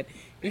Shay said.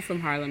 You're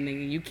from Harlem,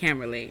 nigga. You can't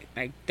relate.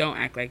 Don't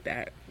act like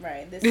that.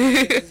 Right. This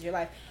is your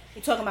life.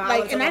 You're talking about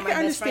like, and I can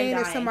understand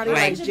if somebody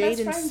like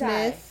Jaden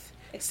Smith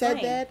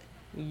said that.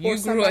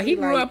 He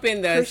grew up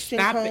in the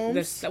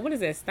what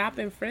is it, stop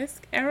and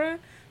frisk era.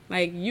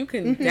 Like, you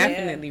can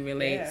definitely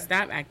relate. Yeah.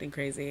 Stop acting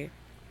crazy.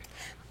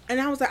 And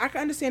I was like, I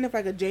can understand if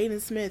like a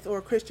Jaden Smith or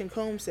a Christian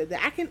Combs said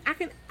that. I can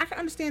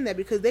understand that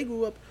because they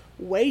grew up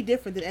way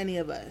different than any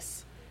of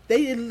us.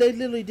 They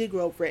literally did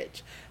grow up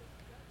rich.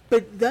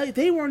 But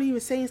they weren't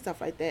even saying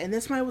stuff like that. And then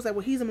somebody was like,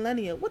 well, he's a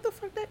millennial. What the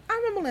fuck?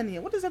 I'm a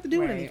millennial. What does that have to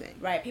do with anything?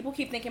 Right. People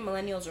keep thinking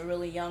millennials are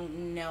really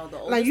young. No, the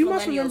oldest like, you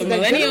must remember, the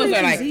millennials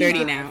are like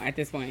 30 now at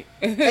this point.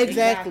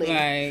 Exactly.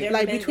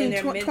 Like between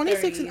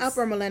 26 and up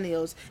are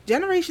millennials.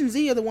 Generation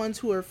Z are the ones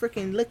who are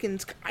freaking licking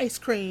ice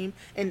cream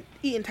and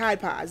eating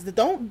Tide Pods.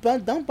 Don't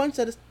bunch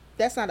of this.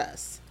 That's not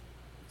us.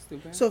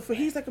 Stupid. So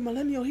he's like a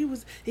millennial.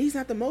 He's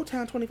not the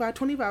Motown 25.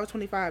 25 is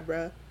 25,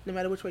 bruh. No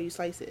matter which way you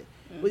slice it.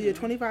 Mm-hmm. Whether you're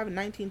 25 in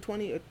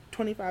 1920 or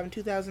 25 in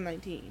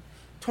 2019.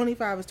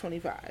 25 is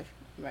 25.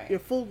 Right. You're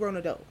a full-grown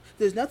adult.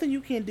 There's nothing you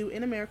can do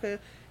in America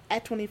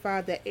at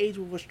 25 that age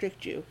will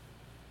restrict you.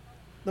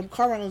 The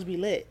car runners be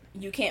lit.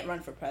 You can't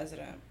run for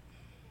president.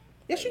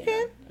 Yes, you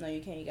can. No,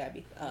 you can't. You gotta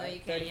be no, you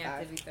can't. 35. You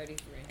have to be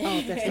 33.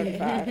 Oh, that's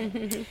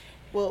 35.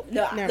 Well,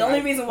 no. The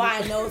only reason why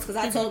I know is because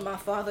I told my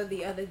father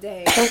the other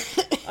day.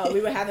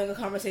 We were having a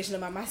conversation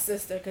about my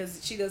sister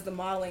because she does the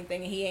modeling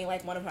thing and he ain't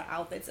like one of her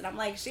outfits. And I'm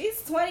like,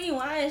 she's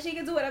 21. She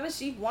can do whatever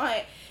she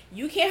want.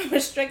 You can't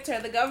restrict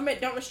her. The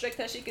government don't restrict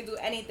her. She can do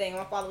anything.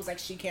 My father was like,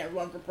 she can't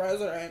run for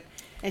president.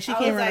 And she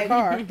can't run a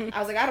car. I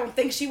was like, I don't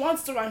think she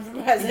wants to run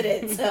for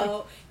president.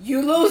 So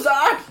you lose the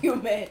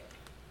argument.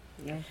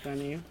 That's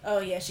funny. Oh,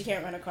 yeah, she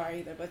can't run a car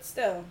either. But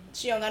still,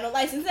 she don't got no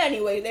license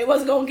anyway. They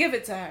wasn't going to give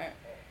it to her.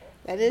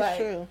 That is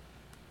true.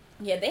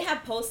 Yeah, they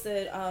have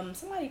posted,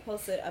 somebody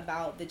posted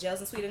about the jails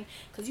in Sweden.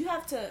 Because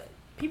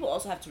people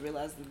also have to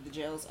realize that the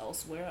jails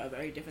elsewhere are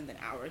very different than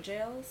our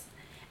jails.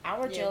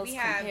 Our jails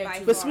compared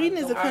to But Sweden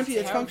is a country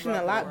that's functioning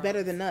a lot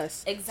better than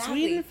us. Exactly.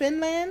 Sweden,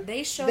 Finland.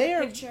 They showed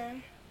a picture.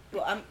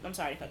 Well, I'm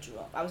sorry to cut you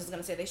off. I was just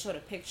going to say they showed a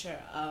picture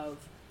of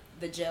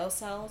the jail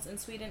cells in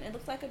Sweden. It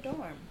looked like a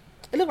dorm.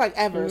 It looked like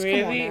Evers.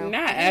 Really? Come on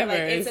now. Not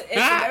Evers. It's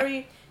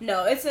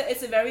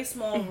a very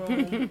small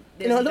room.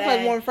 It looked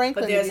like Warren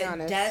Franklin, but there's to be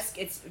honest. A desk.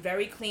 It's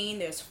very clean.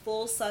 There's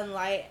full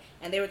sunlight,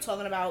 and they were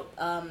talking about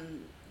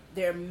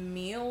their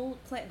meal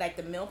plan, like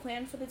the meal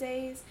plan for the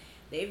days.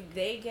 I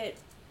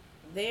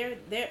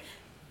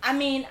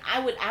mean, I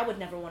would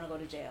never want to go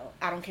to jail.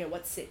 I don't care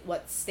what state,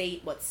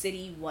 what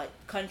city, what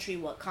country,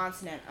 what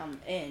continent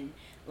I'm in.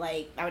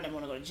 Like, I would never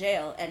want to go to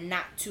jail, and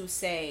not to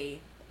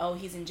say, oh,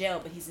 he's in jail,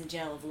 but he's in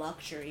jail of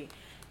luxury.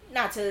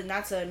 Not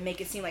to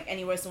make it seem like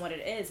any worse than what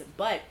it is,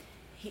 but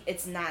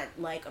it's not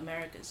like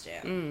America's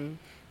jail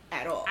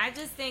at all. I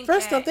just think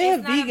first off, they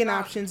have vegan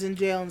options in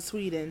jail in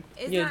Sweden.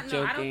 You're joking.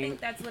 I don't think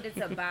that's what it's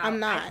about. I'm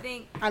not.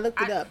 I looked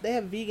it up. They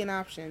have vegan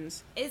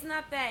options. It's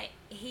not that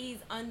he's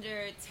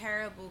under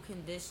terrible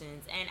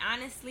conditions, and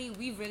honestly,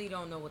 we really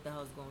don't know what the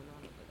hell's going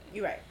on over there.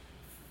 You're right.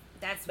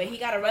 But he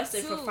got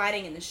arrested for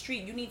fighting in the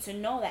street. You need to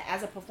know that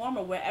as a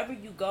performer, wherever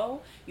you go,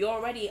 you're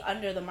already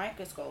under the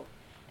microscope.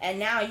 And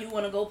now you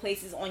want to go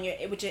places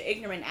with your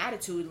ignorant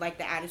attitude, like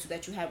the attitude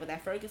that you had with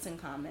that Ferguson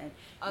comment.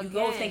 Again, you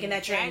go thinking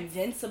that you're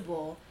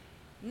invincible.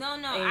 No,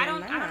 I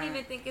don't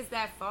even think it's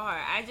that far.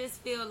 I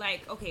just feel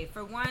like, okay,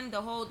 for one,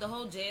 the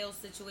whole jail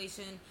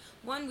situation.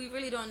 One, we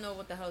really don't know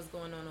what the hell's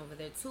going on over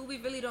there. Two, we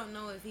really don't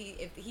know if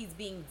he's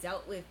being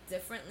dealt with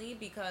differently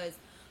because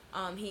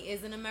he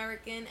is an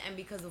American and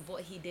because of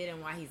what he did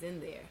and why he's in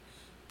there.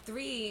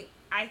 Three,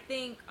 I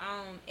think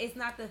it's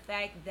not the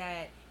fact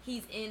that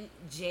he's in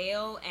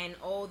jail and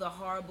all the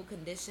horrible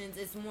conditions.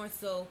 It's more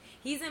so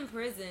he's in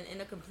prison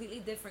in a completely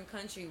different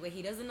country where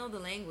he doesn't know the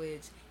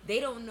language. They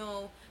don't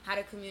know how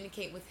to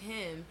communicate with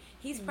him.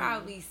 He's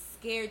probably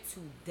scared to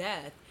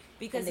death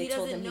because he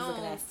doesn't know. He's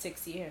looking at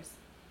 6 years.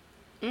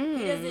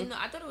 He doesn't know.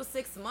 I thought it was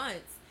 6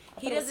 months.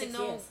 He doesn't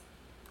know. Years.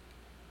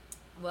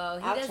 Well,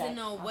 he doesn't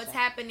know what's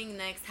happening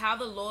next, how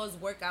the laws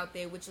work out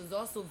there, which is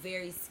also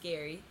very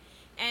scary.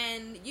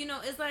 And,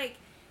 it's like,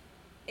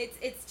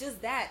 it's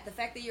just that. The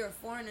fact that you're a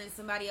foreigner in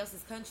somebody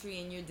else's country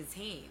and you're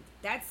detained.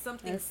 That's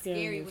something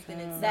scary within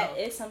itself. That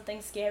is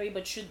something scary,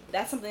 but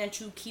that's something that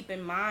you keep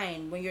in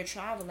mind when you're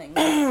traveling.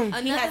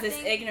 He has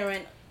this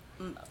ignorant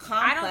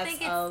complex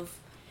of...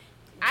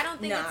 I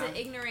don't think it's an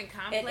ignorant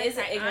complex. It is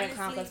an ignorant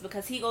complex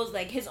because he goes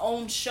like his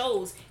own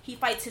shows. He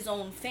fights his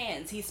own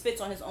fans. He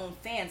spits on his own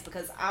fans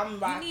because I'm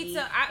Rocky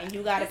and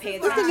you gotta pay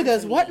attention. This nigga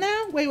does what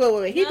now? Wait.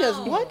 He does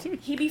what?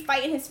 He be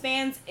fighting his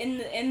fans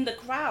in the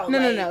crowd.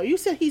 No. You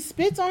said he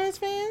spits on his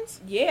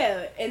fans?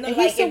 Yeah, and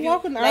he's still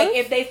walking the earth? Like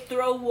if they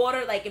throw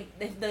water, like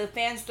if the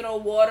fans throw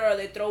water or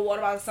they throw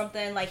water on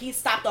something, like he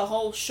stopped the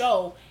whole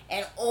show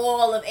and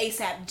all of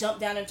ASAP jumped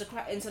down into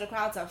the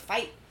crowd to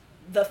fight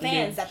the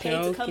fans that paid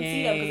to come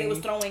see them because they was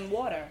throwing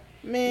water.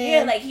 Man.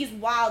 Yeah, like he's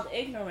wild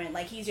ignorant.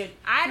 Like he's your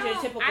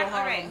typical Harlem.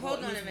 All right,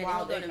 hold on a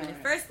minute.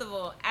 First of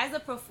all, as a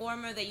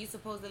performer that you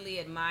supposedly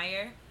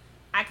admire,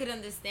 I could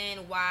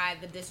understand why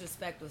the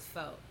disrespect was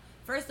felt.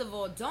 First of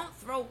all, don't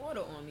throw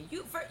water on me.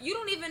 You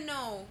don't even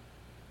know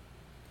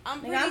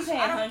I'm paying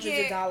hundreds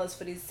of dollars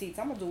for these seats.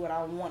 I'm gonna do what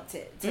I want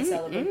to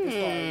celebrate this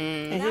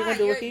party. And he's gonna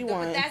do what he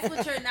wants. That's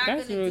what you're not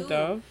gonna do.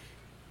 Though.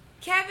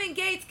 Kevin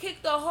Gates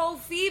kicked the whole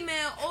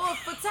female off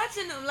for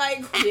touching him.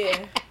 Like,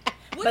 yeah.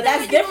 But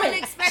that's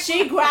different.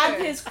 She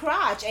grabbed his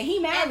crotch and he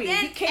married.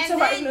 He kicked her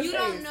right in the face. You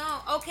don't know.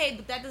 Okay,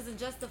 but that doesn't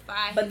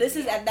justify. But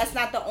that's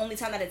not the only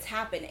time that it's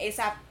happened.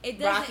 ASAP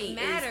Rocky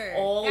is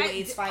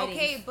always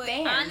fighting. But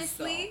fans,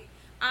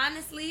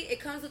 honestly, it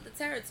comes with the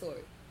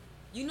territory.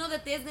 You know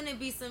that there's gonna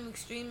be some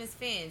extremist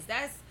fans.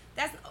 That's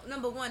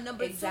number one.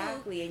 Number two,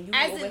 exactly. And you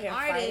over here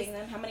fighting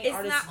them. How many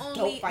artists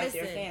don't fight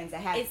their fans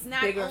that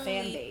have bigger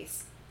fan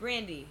base?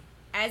 Brandy,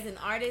 as an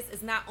artist,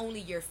 it's not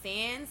only your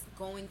fans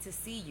going to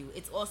see you,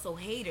 it's also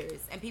haters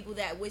and people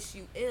that wish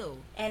you ill.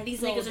 And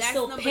these niggas are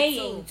still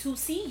paying to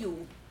see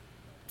you.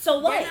 So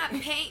what?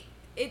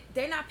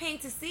 They're not paying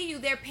to see you.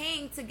 They're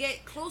paying to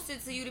get closer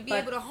to you to be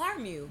able to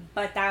harm you.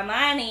 But that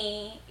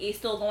money is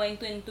still going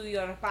into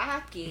your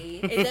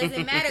pocket. It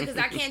doesn't matter because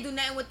I can't do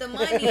nothing with the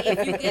money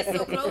if you get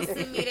so close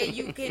to me that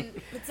you can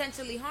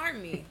potentially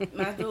harm me.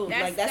 My dude,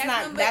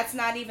 that's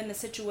not even the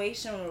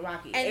situation with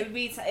Rocky.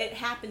 It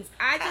happens.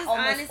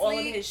 Honestly, all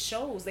of his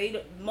shows.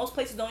 Most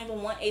places don't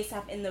even want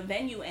ASAP in the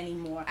venue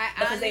anymore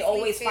because they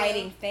always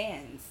fighting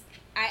fans.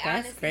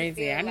 That's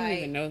crazy. I didn't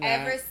even know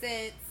that. Ever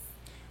since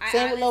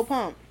same with Lil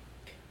Pump.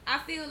 I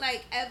feel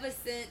like ever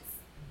since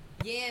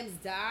Yams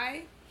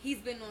died, he's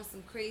been on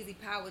some crazy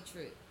power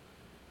trip.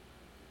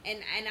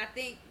 And I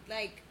think,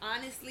 like,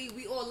 honestly,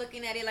 we all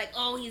looking at it like,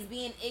 oh, he's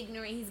being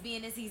ignorant, he's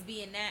being this, he's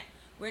being that.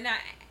 We're not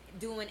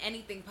doing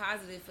anything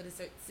positive for the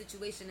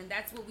situation. And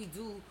that's what we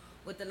do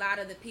with a lot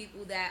of the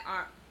people that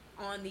are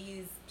on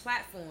these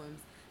platforms.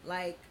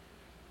 Like,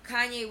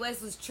 Kanye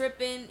West was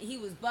tripping, he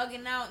was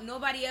bugging out.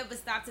 Nobody ever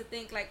stopped to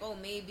think, like, oh,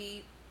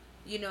 maybe...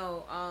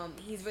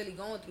 he's really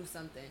going through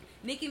something.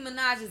 Nicki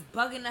Minaj is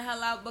bugging the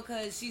hell out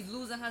because she's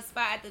losing her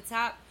spot at the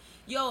top.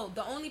 Yo,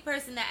 the only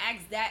person that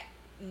acts that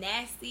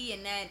nasty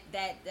and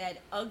that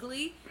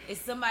ugly is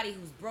somebody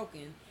who's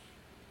broken.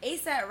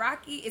 ASAP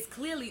Rocky is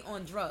clearly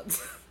on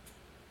drugs.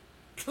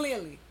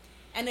 Clearly.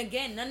 And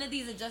again, none of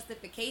these are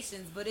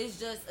justifications, but it's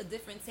just a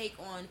different take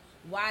on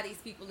why these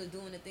people are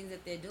doing the things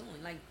that they're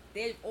doing. Like,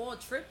 they're all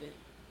tripping.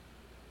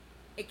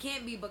 It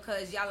can't be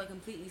because y'all are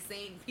completely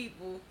sane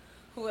people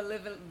who are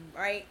living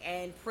right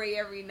and pray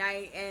every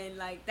night, and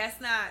like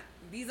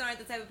these aren't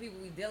the type of people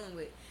we dealing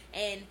with.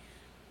 And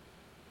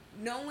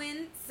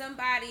knowing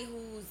somebody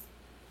who's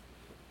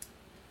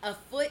a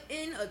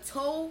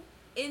toe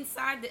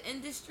inside the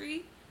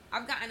industry,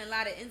 I've gotten a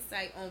lot of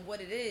insight on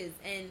what it is,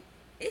 and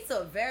it's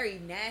a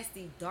very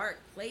nasty, dark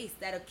place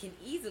that can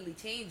easily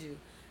change you.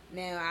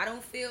 Now, I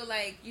don't feel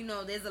like,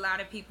 there's a lot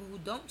of people who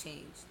don't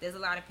change. There's a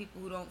lot of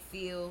people who don't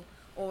feel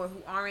or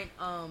who aren't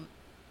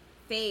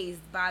phased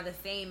by the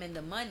fame and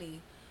the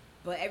money,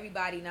 but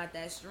everybody not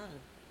that strong.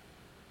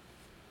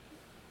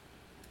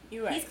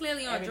 You're right. He's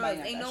clearly on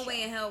drugs. Ain't no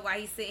way in hell why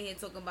he's sitting here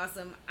talking about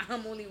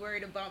I'm only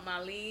worried about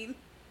my lean.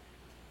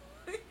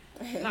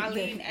 My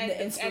lean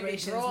and the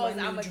draws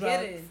I'ma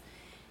get in.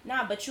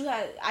 Nah, but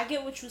I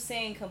get what you're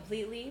saying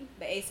completely,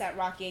 but ASAP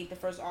Rocky ain't the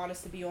first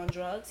artist to be on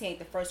drugs. He ain't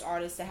the first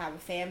artist to have a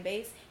fan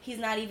base. He's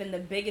not even the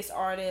biggest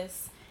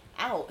artist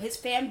out. His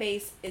fan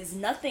base is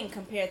nothing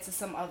compared to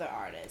some other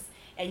artists.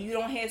 And you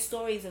don't hear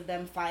stories of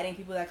them fighting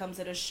people that come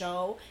to the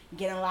show,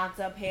 getting locked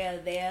up here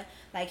or there.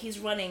 Like, he's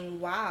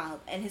running wild.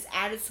 And his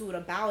attitude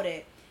about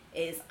it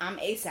is, I'm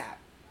ASAP.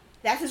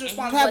 That's his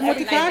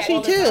responsibility. With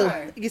Tekashi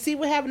too. You see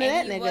what happened to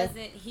that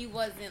nigga. He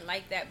wasn't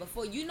like that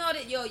before. You know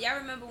that, y'all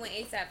remember when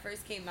ASAP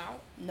first came out?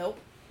 Nope.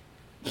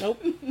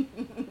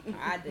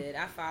 I did.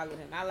 I followed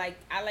him. I like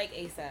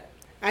ASAP.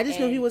 I just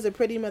knew he was a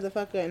pretty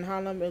motherfucker in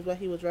Harlem is what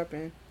he was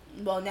repping.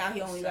 Well, now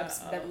he only reps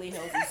Beverly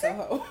Hills and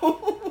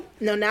Soho.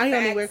 No, now he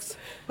only works.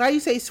 Why you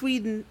say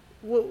Sweden?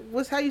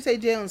 What's how you say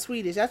jail in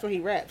Swedish? That's what he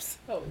raps.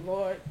 Oh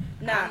Lord,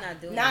 not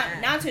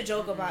to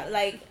joke about it.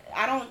 Like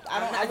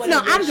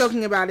I'm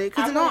joking about it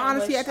because in all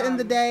honesty, at the end of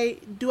the day,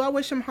 do I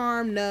wish him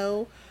harm?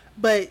 No,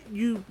 but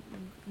you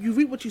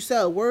reap what you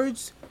sow.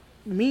 Words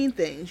mean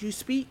things. You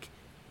speak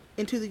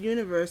into the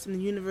universe, and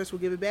the universe will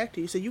give it back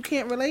to you. So you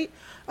can't relate.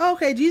 Oh,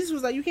 okay, Jesus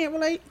was like, you can't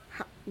relate.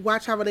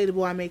 Watch how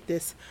relatable I make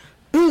this.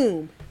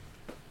 Boom.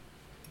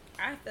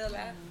 I feel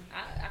that.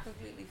 I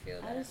completely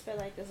feel that. I just feel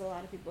like there's a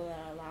lot of people that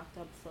are locked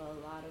up for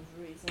a lot of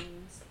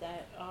reasons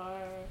that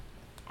are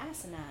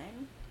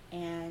asinine,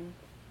 and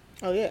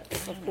oh yeah,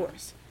 of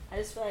course. I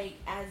just feel like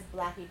as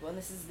Black people, and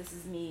this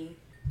is me,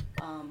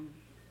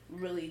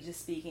 really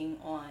just speaking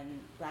on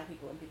Black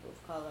people and people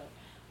of color,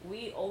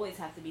 we always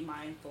have to be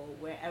mindful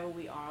wherever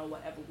we are,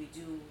 whatever we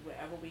do,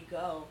 wherever we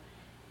go,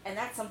 and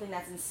that's something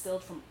that's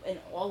instilled in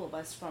all of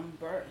us from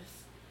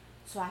birth.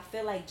 So I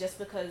feel like just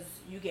because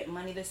you get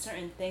money, there's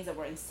certain things that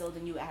were instilled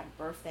in you at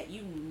birth that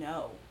you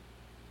know.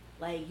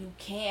 Like, you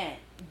can't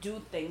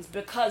do things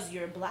because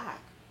you're Black.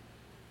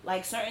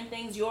 Like, certain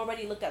things you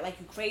already looked at like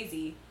you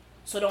crazy,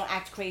 so don't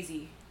act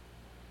crazy.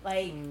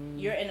 Like,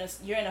 you're in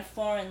a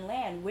foreign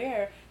land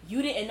where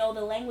you didn't know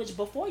the language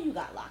before you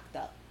got locked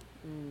up.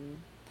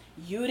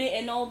 you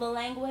didn't know the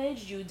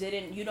language, you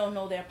don't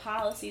know their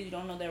policies, you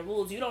don't know their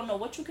rules, you don't know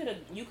what you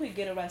could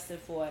get arrested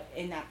for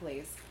in that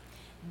place.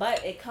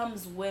 But it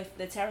comes with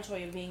the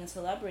territory of being a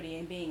celebrity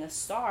and being a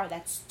star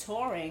that's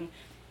touring.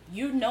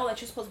 You know that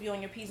you're supposed to be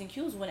on your P's and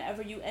Q's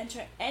whenever you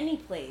enter any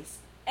place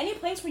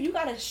where you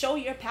gotta show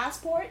your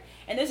passport,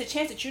 and there's a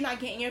chance that you're not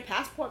getting your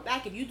passport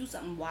back if you do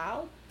something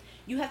wild.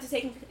 You have to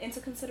take into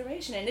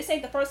consideration, and this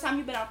ain't the first time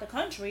you've been out the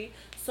country.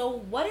 So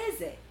what is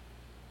it?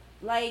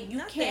 Like,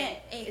 you can't.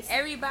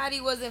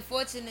 Everybody wasn't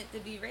fortunate to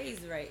be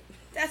raised right.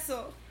 That's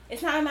all.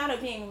 It's not a matter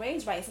of being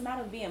raised right. It's a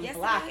matter of being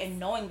black and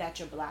knowing that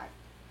you're black.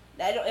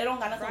 It don't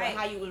got nothing with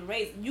how you were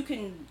raised. You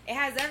can. It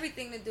has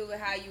everything to do with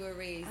how you were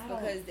raised,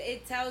 because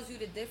it tells you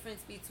the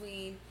difference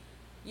between,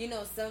 you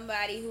know,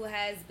 somebody who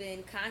has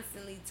been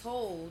constantly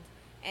told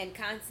and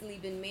constantly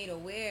been made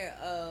aware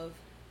of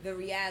the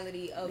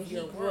reality of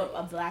your world. He grew up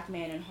a black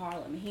man in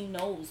Harlem. He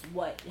knows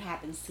what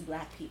happens to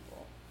black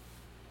people.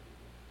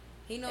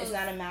 He knows. It's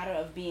not a matter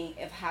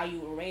of how you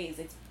were raised.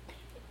 It's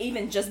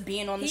even just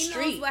being on the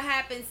street. He knows what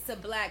happens to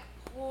black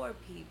poor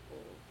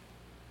people.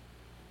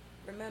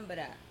 Remember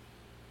that.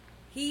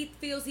 He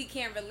feels he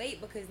can't relate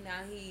because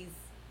now he's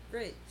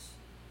rich.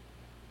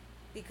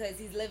 Because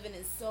he's living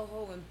in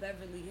Soho and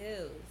Beverly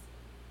Hills.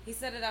 He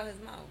said it out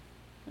his mouth.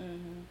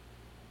 Mm-hmm.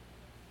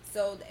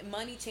 So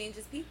money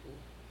changes people.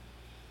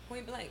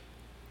 Point blank.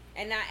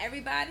 And not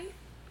everybody,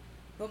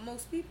 but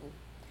most people.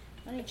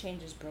 Money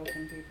changes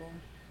broken people.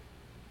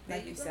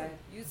 Like you said.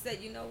 You said,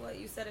 you know what?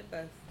 You said it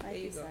best. Like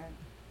you said.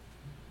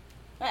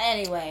 But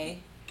anyway.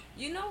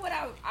 You know what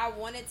I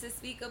wanted to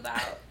speak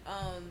about?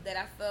 That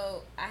I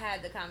felt I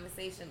had the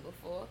conversation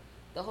before?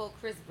 The whole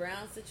Chris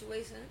Brown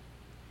situation.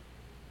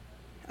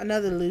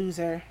 Another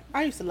loser.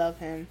 I used to love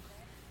him.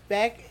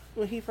 Back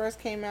when he first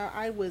came out,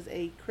 I was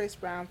a Chris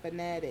Brown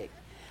fanatic.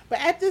 But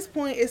at this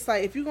point, it's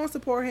like, if you're going to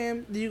support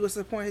him, then you're going to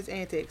support his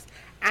antics.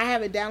 I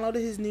haven't downloaded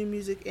his new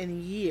music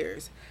in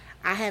years.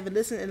 I haven't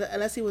listened,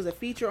 unless he was a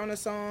feature on a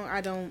song.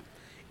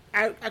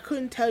 I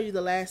couldn't tell you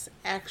the last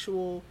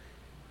actual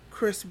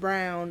Chris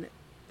Brown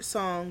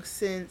song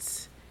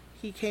since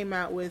he came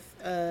out with,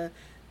 I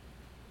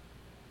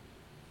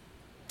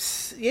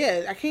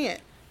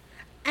can't.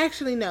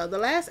 Actually, no. The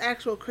last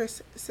actual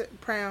Chris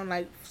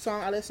Brown,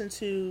 song I listened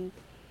to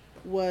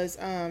was,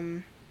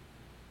 no,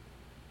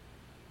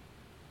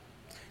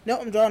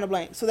 I'm drawing a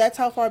blank. So that's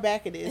how far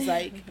back it is.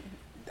 Like,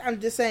 I'm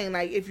just saying,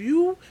 if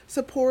you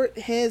support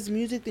his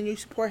music, then you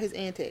support his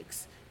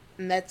antics.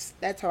 And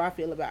that's how I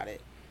feel about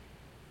it.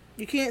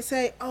 You can't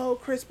say, oh,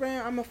 Chris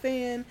Brown, I'm a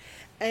fan,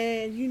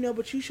 and,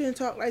 but you shouldn't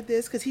talk like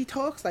this, because he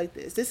talks like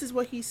this. This is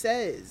what he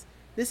says.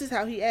 This is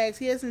how he acts.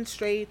 He hasn't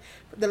strayed.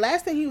 The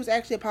last thing he was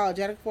actually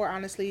apologetic for,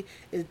 honestly,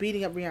 is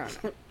beating up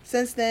Rihanna.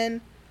 Since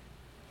then,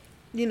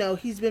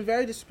 he's been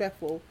very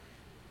disrespectful.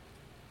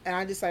 And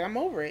I'm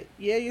over it.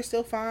 Yeah, you're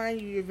still fine.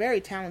 You're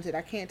very talented.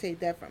 I can't take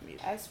that from you.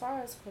 As far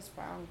as Chris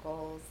Brown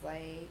goes,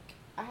 I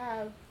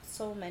have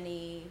so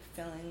many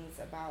feelings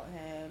about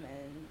him,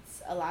 and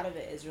a lot of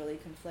it is really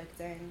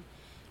conflicting.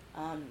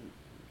 And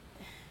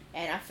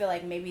I feel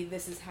like maybe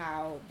this is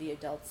how the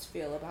adults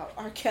feel about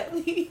R.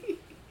 Kelly.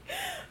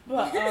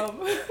 But,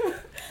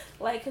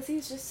 because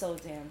he's just so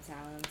damn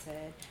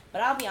talented.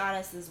 But I'll be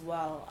honest as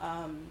well,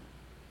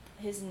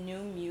 his new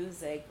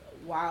music,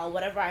 while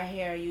whatever I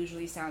hear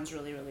usually sounds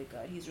really, really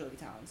good, he's really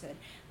talented,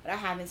 but I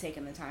haven't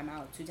taken the time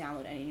out to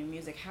download any new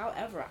music.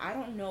 However, I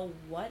don't know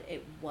what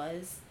it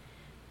was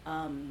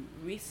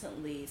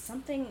recently.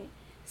 Something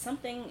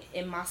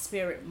in my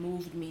spirit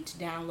moved me to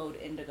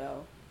download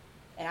Indigo,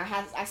 and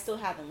I still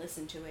haven't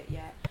listened to it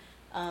yet.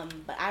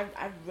 But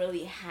I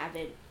really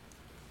haven't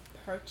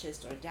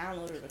purchased or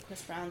downloaded a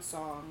Chris Brown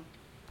song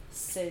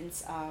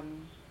since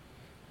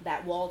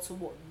that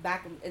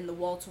back in the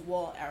Wall to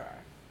Wall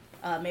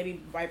era,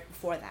 maybe right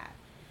before that.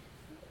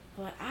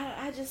 But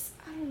I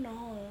don't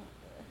know.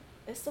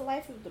 It's the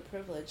life of the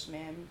privileged,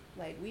 man.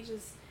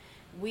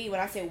 When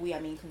I say we, I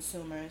mean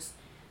consumers.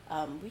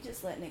 We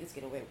just let niggas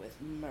get away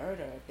with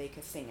murder if they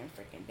could sing and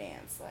freaking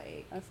dance.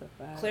 That's a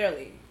fact.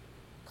 Clearly.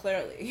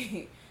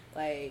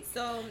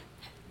 So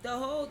the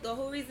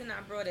whole reason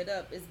I brought it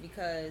up is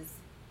because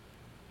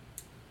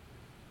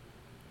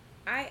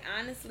I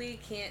honestly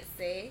can't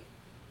say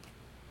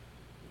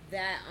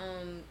that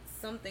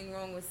something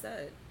wrong was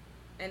said,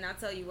 and I'll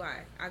tell you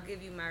why. I'll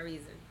give you my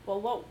reason.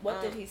 Well,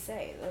 what did he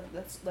say?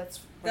 Let's.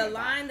 The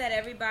line that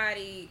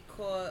everybody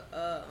caught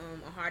a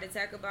heart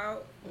attack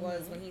about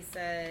was when he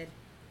said,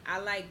 "I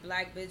like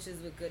black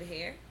bitches with good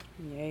hair."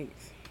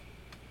 Yikes.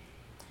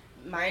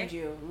 Mind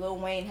you, Lil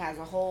Wayne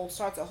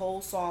starts a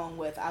whole song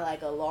with "I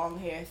like a long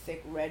hair,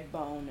 thick red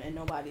bone," and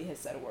nobody has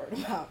said a word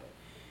about it.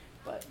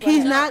 But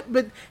he's not.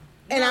 But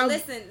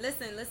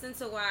listen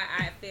to why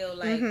I feel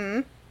like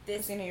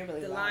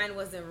the line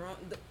wasn't wrong.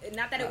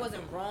 Not that it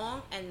wasn't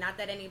wrong, and not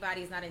that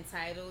anybody's not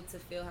entitled to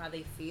feel how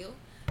they feel.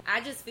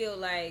 I just feel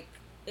like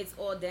it's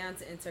all down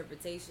to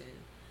interpretation.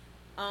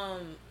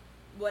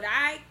 What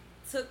I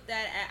took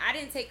that I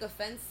didn't take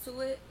offense to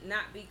it,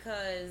 not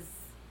because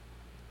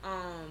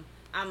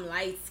I'm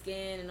light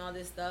skinned and all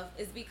this stuff.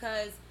 It's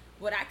because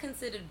what I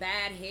consider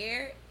bad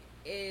hair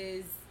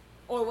is,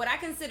 or what I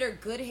consider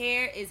good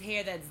hair is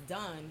hair that's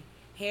done,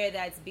 hair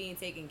that's being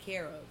taken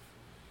care of,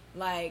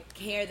 like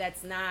hair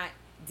that's not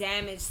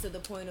damaged to the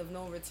point of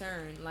no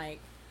return. Like,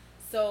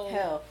 so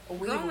hell, a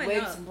weave,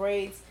 wigs, some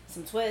braids,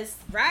 some twists.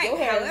 Right. Your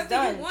hair however is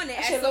done. You want it,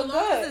 that as so long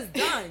good. as it's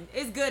done,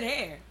 it's good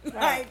hair. Right.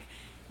 Like,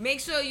 make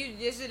sure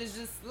your shit is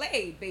just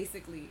laid,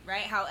 basically,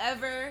 right?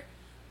 However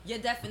your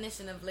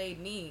definition of laid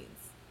means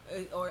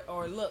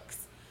or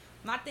looks.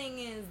 My thing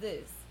is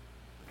this.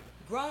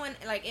 Growing,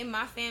 like, in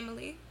my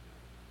family,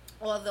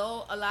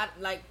 although a lot,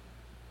 like,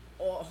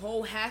 or a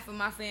whole half of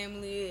my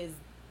family is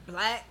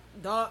black,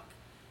 dark,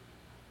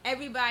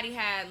 everybody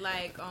had,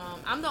 like,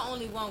 I'm the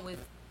only one with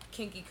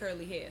kinky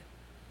curly hair.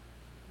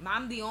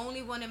 I'm the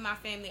only one in my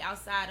family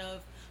outside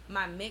of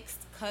my mixed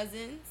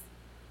cousins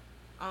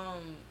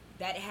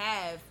that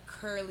have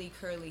curly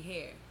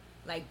hair,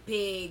 like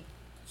big,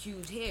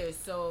 huge hair.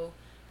 So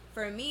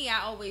for me,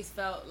 I always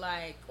felt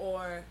like,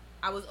 or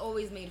I was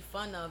always made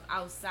fun of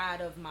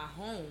outside of my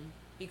home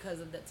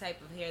because of the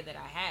type of hair that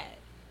I had.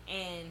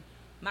 And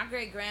my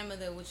great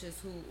grandmother, which is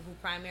who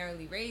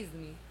primarily raised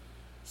me,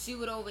 she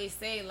would always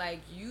say,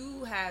 like,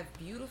 you have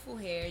beautiful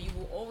hair. You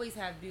will always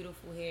have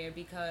beautiful hair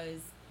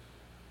because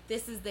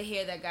this is the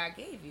hair that God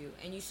gave you.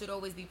 And you should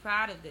always be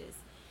proud of this.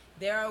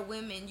 There are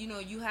women, you know,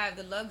 you have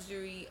the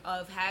luxury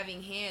of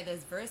having hair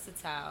that's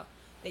versatile,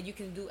 that you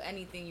can do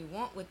anything you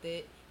want with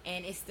it,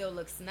 and it still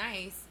looks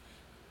nice.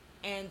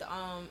 And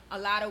a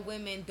lot of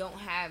women don't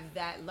have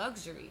that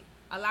luxury.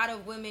 A lot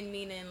of women,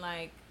 meaning,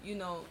 like, you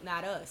know,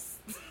 not us.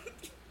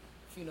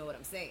 If you know what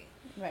I'm saying.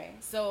 Right.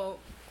 So,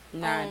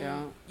 no, I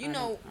don't. You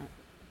know,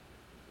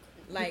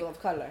 like, people of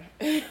color.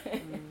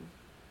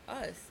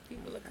 Us,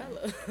 people of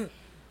color.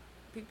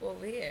 People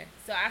over here.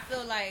 So I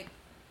feel like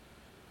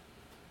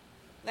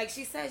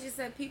she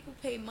said people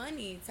pay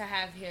money to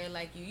have hair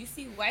like you. You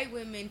see white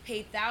women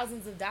pay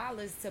thousands of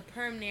dollars to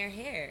perm their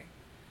hair,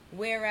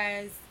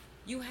 whereas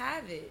you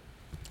have it.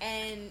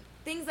 And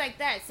things like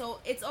that. So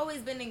it's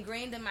always been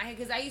ingrained in my head,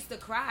 because I used to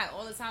cry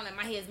all the time, like,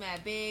 my hair's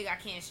mad big, I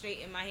can't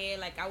straighten my hair.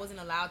 Like, I wasn't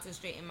allowed to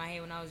straighten my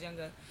hair when I was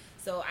younger,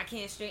 so I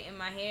can't straighten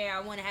my hair.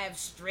 I want to have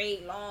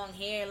straight long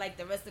hair like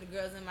the rest of the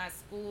girls in my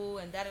school,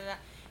 and da-da-da.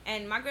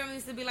 And my grandma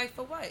used to be like,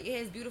 for what? Your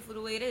hair's beautiful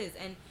the way it is.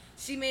 And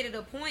she made it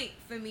a point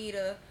for me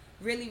to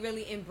really,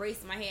 really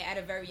embrace my hair at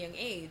a very young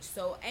age.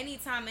 So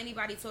anytime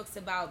anybody talks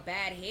about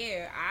bad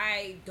hair,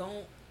 I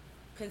don't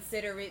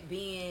consider it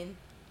being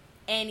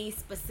any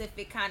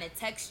specific kind of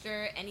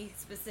texture, any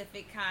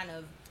specific kind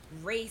of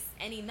race,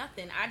 any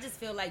nothing. I just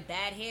feel like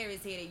bad hair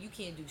is hair that you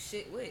can't do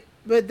shit with.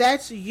 But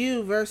that's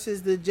you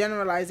versus the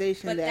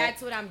generalization. But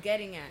that's what I'm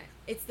getting at.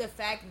 It's the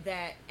fact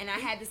that, and I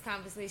had this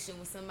conversation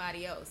with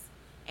somebody else,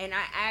 and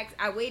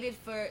I waited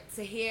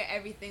to hear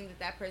everything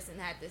that person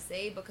had to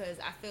say, because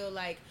I feel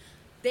like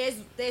there's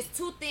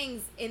two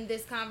things in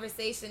this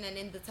conversation and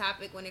in the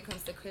topic when it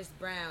comes to Chris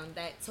Brown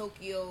that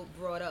Tokyo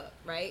brought up,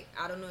 right?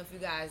 I don't know if you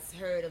guys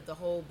heard of the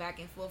whole back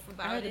and forth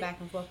about it. I heard the back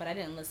and forth, but I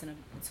didn't listen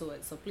to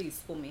it, so please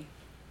school me.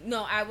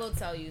 No, I will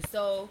tell you.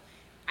 So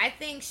I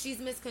think she's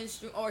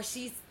misconstrued, or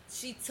she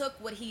took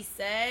what he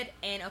said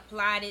and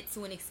applied it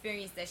to an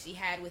experience that she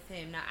had with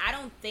him. Now, I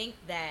don't think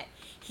that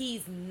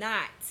he's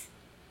not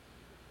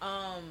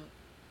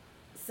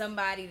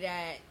somebody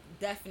that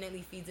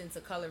definitely feeds into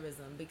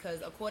colorism,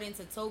 because according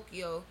to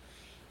Tokyo,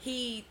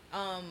 he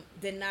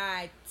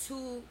denied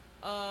two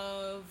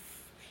of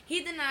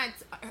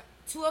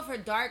her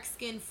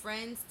dark-skinned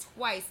friends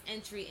twice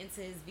entry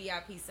into his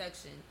VIP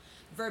section,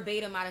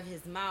 verbatim out of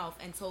his mouth,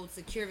 and told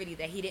security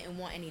that he didn't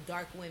want any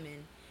dark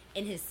women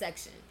in his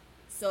section.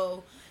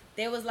 So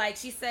there was, like,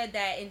 she said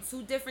that in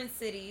 2 different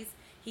cities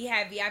he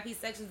had VIP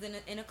sections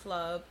in a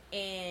club,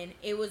 and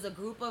it was a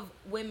group of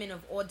women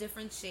of all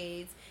different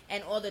shades,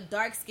 and all the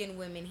dark-skinned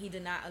women he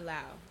did not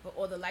allow, but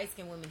all the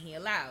light-skinned women he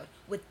allowed.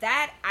 With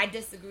that, I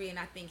disagree, and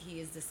I think he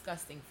is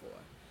disgusting for,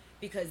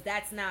 because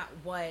that's not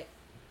what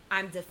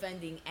I'm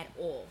defending at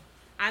all.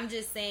 I'm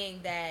just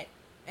saying that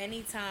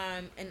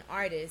anytime an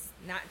artist,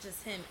 not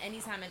just him,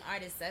 anytime an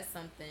artist says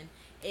something,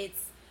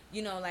 it's,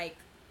 you know, like,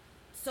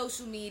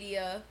 social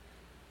media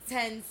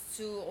tends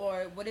to,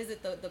 or what is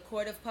it, the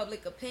court of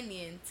public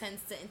opinion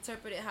tends to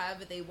interpret it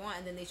however they want,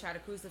 and then they try to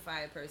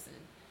crucify a person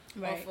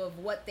off of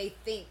what they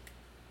think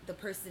the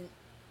person's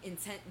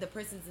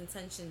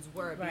intentions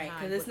were. Right,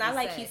 because it's not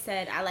like he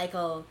said, I like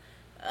what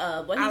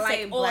he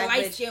I said,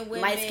 like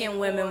light-skinned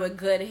women with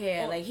good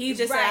hair. Like, he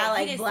just said, I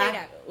like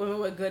black women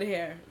with good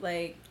hair.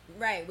 Like,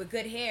 right, with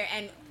good hair.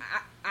 And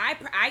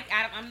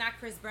I'm not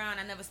Chris Brown.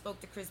 I never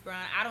spoke to Chris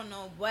Brown. I don't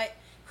know what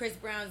Chris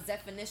Brown's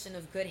definition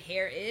of good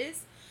hair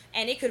is.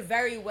 And it could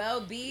very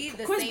well be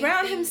the Chris same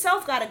Brown thing.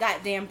 himself got a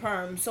goddamn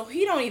perm, so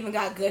he don't even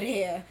got good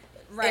hair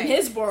in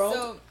his world.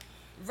 So,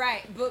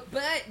 right, but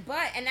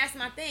and that's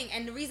my thing.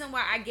 And the reason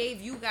why I gave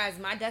you guys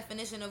my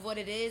definition of what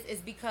it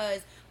is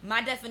because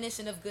my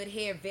definition of good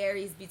hair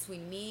varies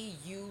between me,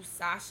 you,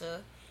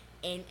 Sasha,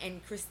 and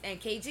Chris and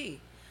KG.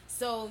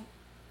 So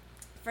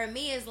for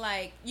me, it's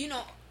like, you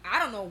know, I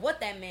don't know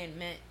what that man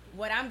meant.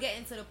 What I'm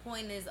getting to the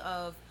point is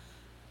of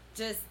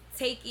just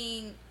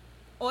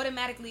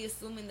automatically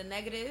assuming the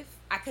negative.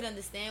 I could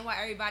understand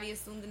why everybody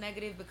assumed the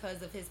negative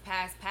because of his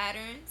past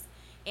patterns.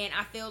 And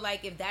I feel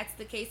like if that's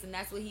the case and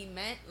that's what he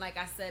meant, like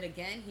I said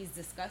again, he's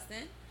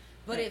disgusting.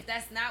 But if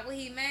that's not what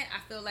he meant,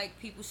 I feel like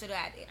people should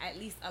at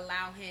least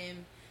allow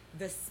him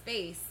the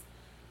space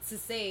to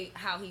say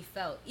how he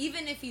felt.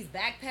 Even if he's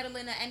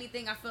backpedaling or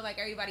anything, I feel like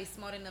everybody's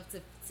smart enough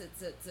to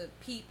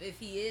peep if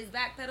he is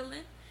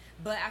backpedaling.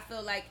 But I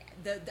feel like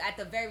at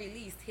the very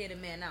least, hear the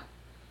man out.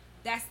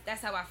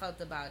 That's how I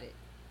felt about it.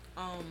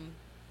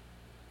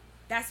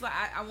 That's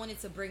why I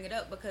wanted to bring it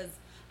up, because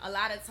a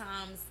lot of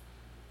times,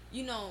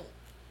 you know,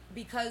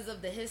 because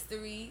of the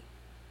history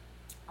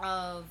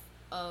of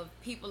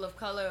people of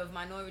color, of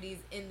minorities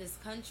in this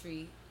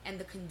country, and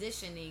the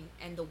conditioning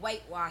and the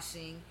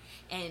whitewashing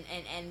and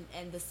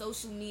the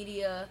social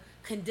media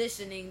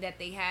conditioning that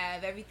they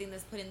have, everything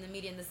that's put in the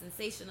media and the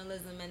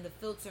sensationalism and the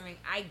filtering,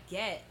 I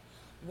get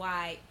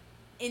why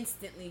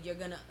instantly you're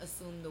gonna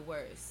assume the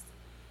worst.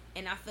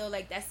 And I feel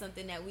like that's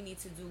something that we need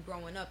to do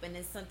growing up, and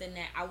it's something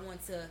that I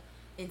want to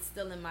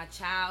instill in my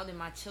child and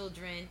my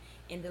children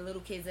and the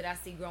little kids that I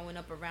see growing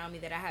up around me,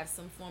 that I have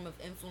some form of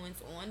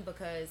influence on,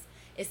 because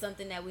it's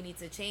something that we need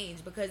to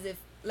change. Because if,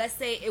 let's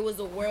say it was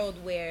a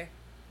world where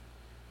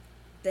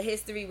the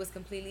history was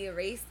completely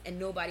erased and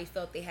nobody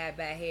felt they had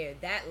bad hair,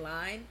 that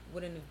line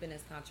wouldn't have been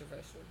as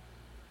controversial.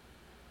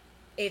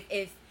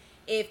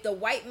 If the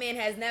white man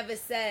has never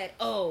said,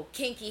 "Oh,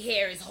 kinky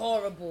hair is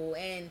horrible,"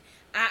 and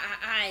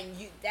and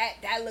you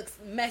that looks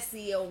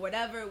messy, or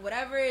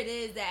whatever it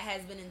is that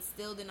has been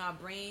instilled in our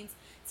brains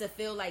to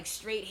feel like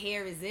straight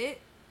hair is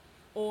it,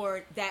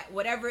 or that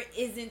whatever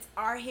isn't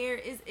our hair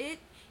is it.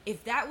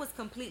 If that was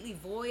completely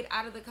void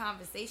out of the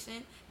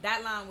conversation,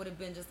 that line would have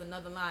been just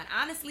another line.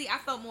 Honestly, I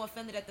felt more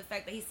offended at the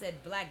fact that he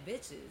said black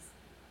bitches.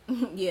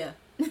 Yeah,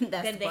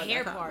 that's than the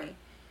hair part.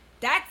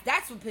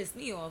 That's what pissed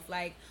me off.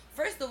 Like,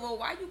 first of all,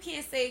 why you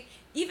can't say,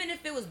 even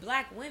if it was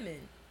black women,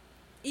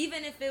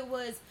 even if it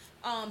was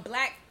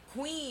black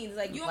queens,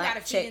 like, you don't gotta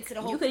feed into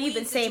the whole. You could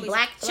even say situation.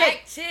 black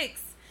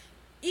chicks.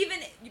 Even,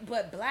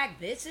 but black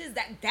bitches,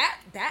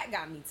 that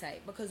got me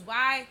tight, because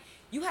why?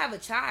 You have a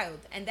child,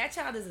 and that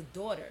child is a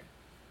daughter.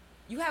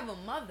 You have a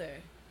mother.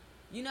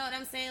 You know what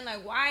I'm saying?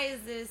 Like, why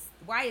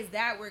is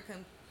that we're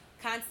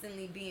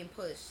constantly being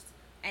pushed?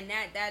 And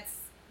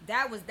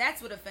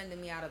that's what offended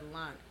me out of the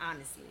line,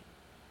 honestly.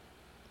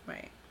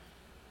 Right.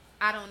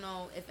 I don't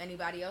know if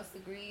anybody else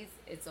agrees.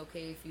 It's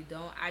okay if you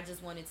don't. I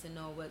just wanted to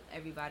know what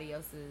everybody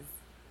else's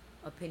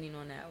opinion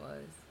on that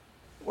was.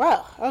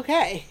 Well,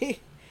 okay.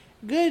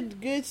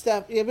 Good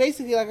stuff. Yeah,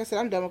 basically, like I said,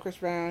 I'm done with Chris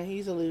Brown.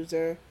 He's a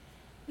loser.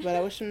 But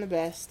I wish him the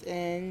best.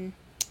 And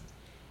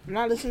I'm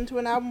not listening to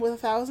an album with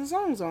 1,000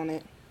 songs on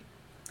it.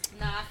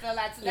 Nah, I feel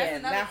like that's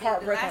another that thing.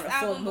 Heartbreak on the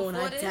Full Moon,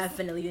 I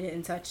definitely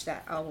didn't touch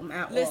that album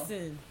at all.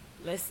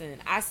 Listen,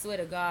 I swear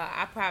to God,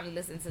 I probably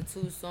listened to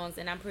 2 songs,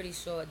 and I'm pretty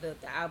sure the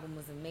album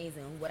was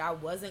amazing. What I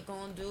wasn't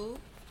going to do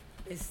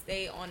is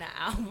stay on the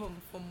album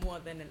for more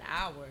than an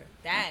hour.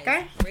 That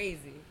is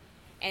crazy.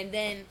 And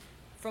then,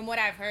 from what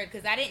I've heard,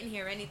 because I didn't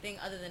hear anything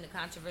other than the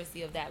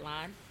controversy of that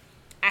line,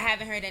 I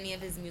haven't heard any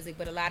of his music,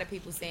 but a lot of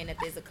people saying that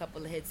there's a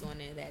couple of hits on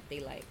there that they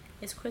like.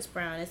 It's Chris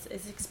Brown.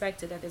 It's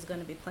expected that there's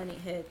going to be plenty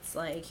of hits.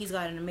 Like, he's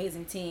got an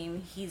amazing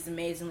team. He's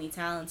amazingly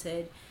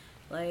talented.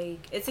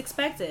 Like, it's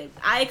expected.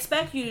 I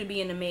expect you to be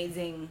an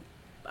amazing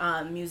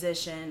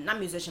musician. Not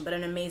musician, but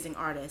an amazing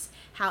artist.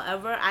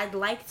 However, I'd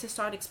like to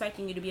start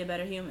expecting you to be a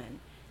better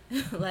human.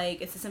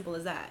 Like, it's as simple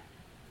as that.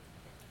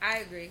 I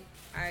agree.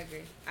 I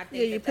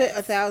think you put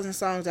 1,000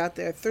 songs out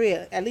there.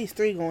 At least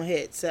three gonna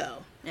hit.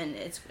 So. And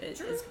it's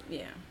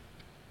yeah.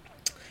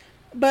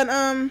 But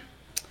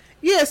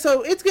yeah.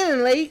 So it's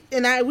getting late,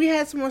 and we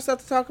had some more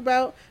stuff to talk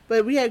about,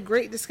 but we had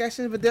great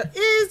discussions. But there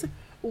is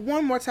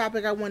one more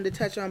topic I wanted to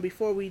touch on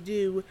before we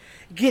do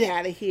get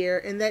out of here,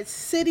 and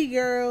that's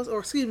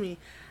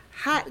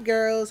hot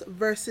girls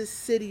versus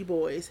city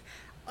boys.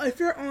 If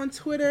you're on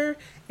Twitter,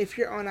 if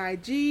you're on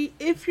IG,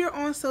 if you're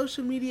on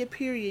social media,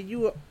 period,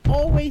 you are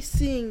always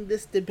seeing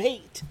this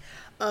debate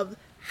of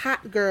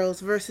hot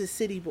girls versus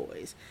city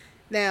boys.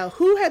 Now,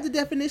 who had the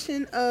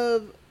definition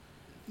of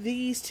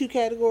these two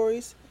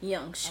categories?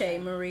 Young Shay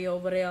Marie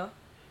over there.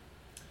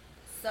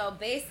 So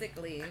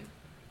basically,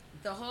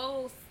 the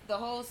whole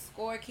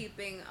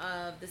scorekeeping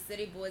of the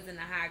city boys and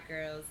the hot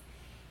girls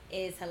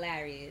is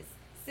hilarious.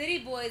 City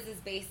boys is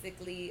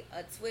basically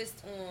a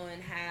twist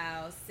on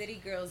how city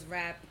girls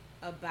rap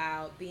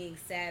about being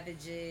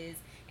savages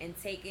and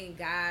taking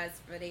guys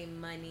for their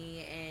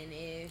money, and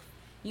if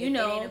it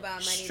ain't about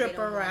money,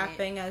 stripper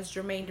rapping, as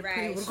Jermaine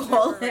Dupri would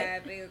call it.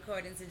 Rapping,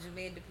 according to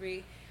Jermaine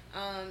Dupri.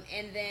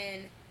 And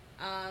then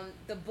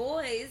the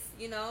boys,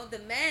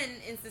 the men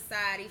in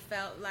society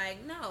felt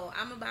like, no,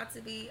 I'm about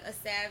to be a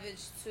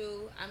savage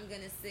too. I'm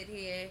gonna sit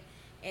here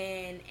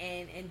and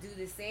do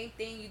the same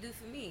thing you do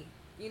for me.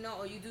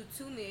 Or you do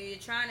to me, or you're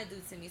trying to do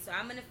to me. So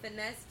I'm going to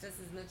finesse just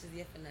as much as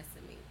you're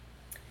finessing me.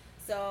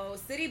 So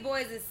city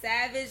boys is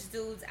savage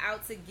dudes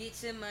out to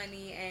get your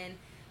money and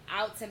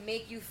out to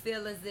make you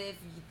feel as if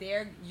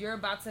you're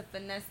about to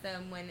finesse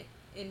them, when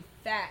in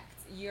fact,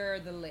 you're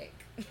the lick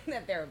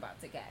that they're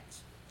about to catch.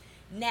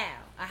 Now,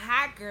 a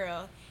hot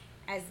girl,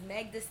 as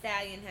Meg Thee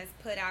Stallion has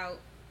put out,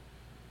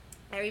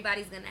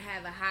 everybody's going to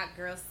have a hot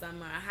girl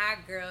summer. A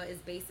hot girl is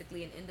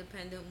basically an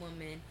independent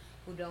woman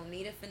who don't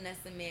need a finesse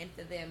a man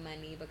for their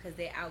money because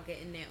they're out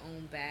getting their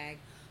own bag,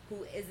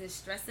 who isn't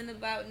stressing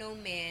about no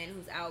man,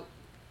 who's out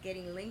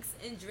getting links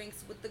and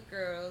drinks with the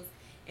girls,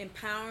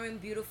 empowering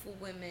beautiful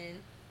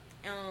women,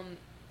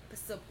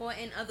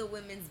 supporting other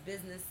women's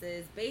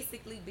businesses,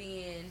 basically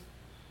being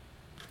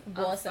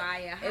boss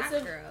fire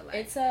hot girl.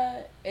 Like,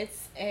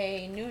 it's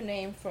a new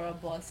name for a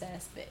boss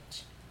ass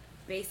bitch.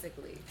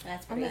 Basically,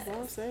 that's pretty I'm a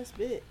boss ass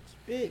bitch.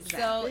 So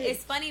bitch,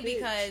 it's funny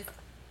because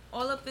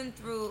all up and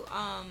through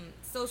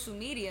social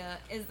media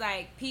is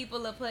like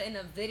people are putting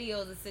up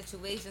videos of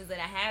situations that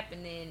are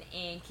happening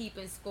and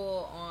keeping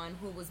score on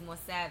who was more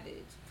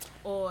savage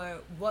or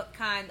what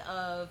kind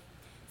of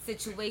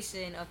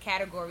situation or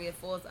category it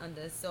falls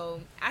under.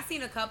 So I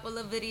seen a couple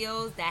of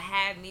videos that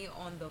had me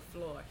on the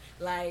floor.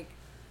 Like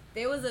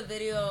there was a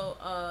video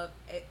of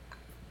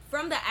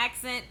from the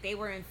accent, they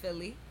were in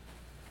Philly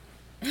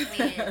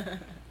and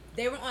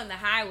they were on the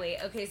highway.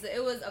 Okay, so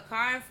it was a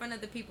car in front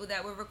of the people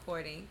that were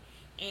recording,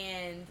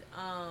 and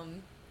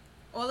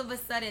all of a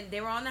sudden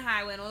they were on the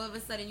highway, and all of a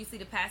sudden you see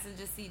the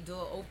passenger seat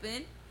door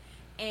open,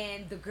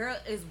 and the girl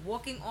is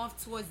walking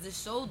off towards the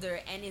shoulder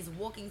and is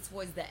walking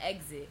towards the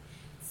exit.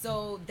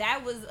 So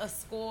that was a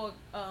score.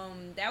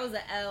 That was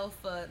an L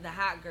for the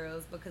hot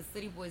girls because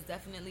City Boys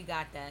definitely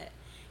got that.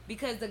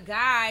 Because the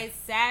guy,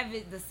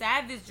 the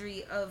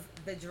savagery of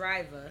the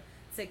driver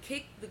to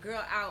kick the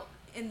girl out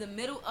in the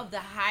middle of the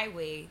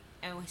highway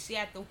and when she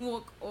had to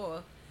walk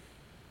off,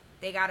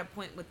 they got a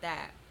point with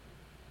that.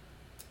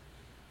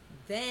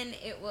 Then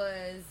it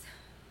was,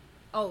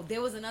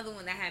 there was another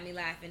one that had me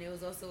laughing. It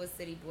was also a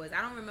City Boys.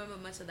 I don't remember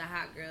much of the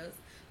hot girls,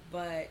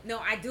 but no,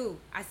 I do.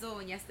 I saw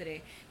one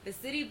yesterday. The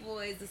City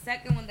Boys, the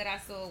second one that I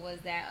saw was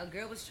that a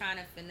girl was trying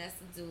to finesse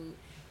a dude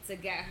to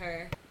get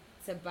him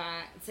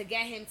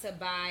to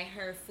buy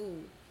her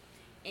food.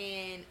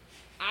 And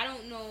I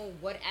don't know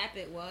what app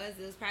it was.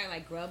 It was probably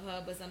like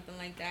Grubhub or something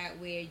like that,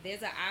 where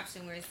there's an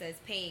option where it says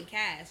pay in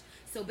cash.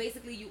 So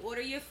basically you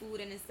order your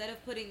food, and instead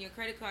of putting your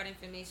credit card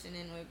information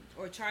in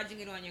or charging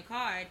it on your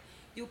card,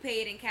 you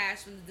pay it in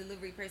cash when the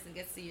delivery person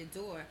gets to your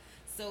door.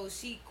 So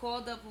she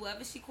called up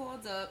whoever she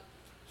called up.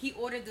 He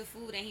ordered the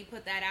food and he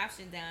put that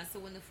option down. So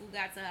when the food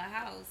got to her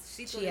house,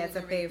 she thought it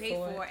was already paid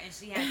for and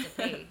she had to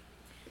pay.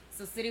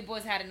 So City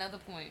Boys had another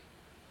point.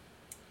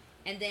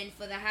 And then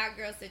for the hot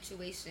girl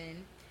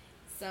situation,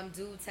 some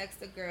dude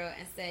texted a girl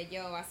and said,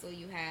 "Yo, I saw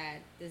you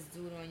had this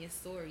dude on your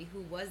story.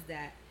 Who was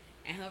that?"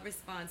 And her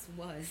response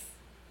was,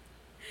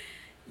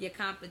 "Your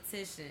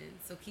competition.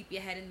 So keep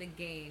your head in the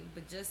game,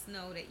 but just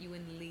know that you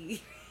in the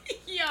league."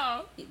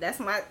 Yo, that's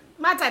my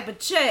type of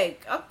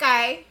chick.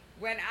 Okay.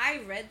 When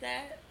I read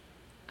that,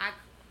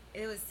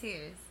 it was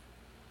tears,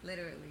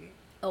 literally.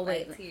 Oh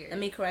wait, like tears. Let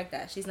me correct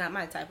that. She's not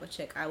my type of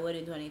chick. I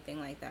wouldn't do anything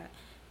like that.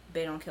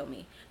 They don't kill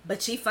me.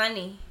 But she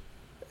funny.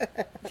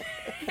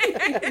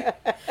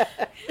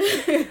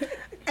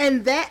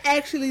 And that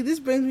actually, this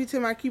brings me to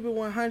my Keep It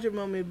 100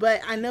 moment.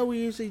 But I know we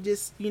usually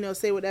just,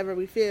 say whatever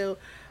we feel.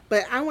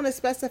 But I want to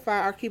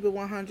specify our Keep It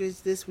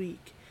 100s this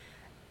week.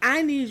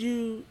 I need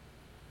you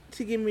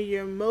to give me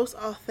your most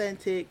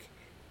authentic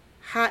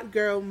hot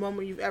girl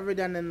moment you've ever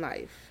done in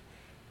life.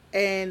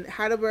 And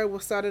Heidelberg will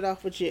start it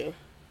off with you.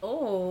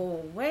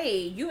 Oh,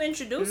 wait. You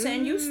introduce it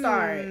and you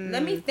start.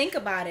 Let me think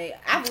about it.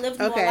 I've lived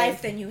more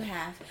life than you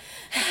have.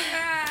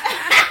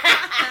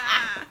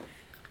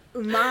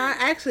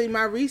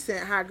 My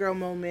recent hot girl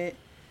moment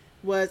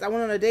was I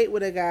went on a date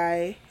with a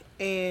guy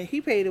and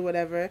he paid or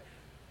whatever.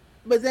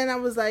 But then I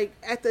was like,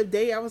 at the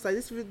date, I was like,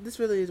 this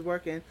really is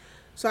working.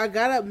 So I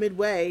got up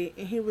midway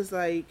and he was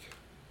like,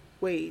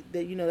 wait,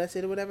 that's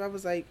it or whatever. I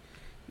was like,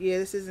 yeah,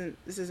 this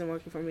isn't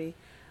working for me.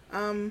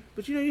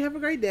 But you have a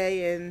great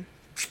day and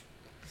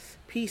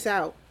peace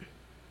out.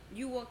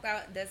 You walked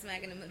out dead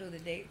smack in the middle of the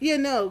date? Yeah,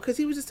 no, because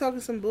he was just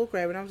talking some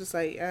bullcrap and I was just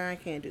like, I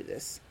can't do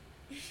this.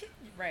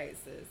 Right,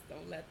 sis.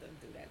 Don't let them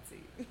do that to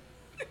you.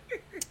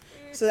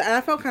 So and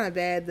I felt kind of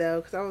bad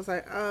though, because I was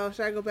like, oh,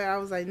 should I go back? I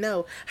was like,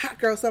 no, hot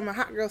girl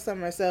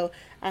summer. So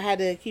I had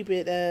to keep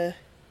it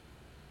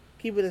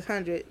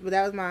 100. But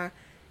that was my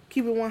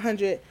Keep It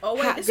 100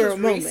 hot girl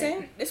moment.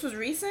 Recent? This was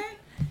recent?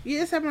 Yeah,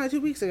 this happened like 2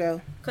 weeks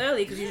ago.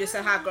 Clearly, because you just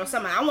said hot girl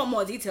summer. I want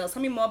more details.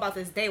 Tell me more about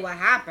this day. What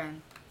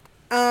happened?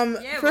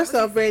 First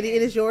off, Brandy,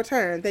 it is your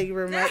turn. Thank you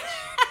very much.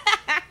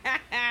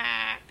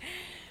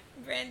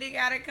 Brandy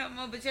gotta come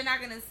on, but you're not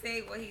gonna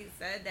say what he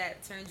said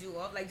that turned you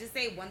off. Like, just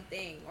say one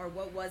thing, or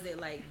what was it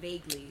like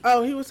vaguely?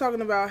 Oh, he was talking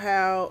about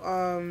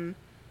how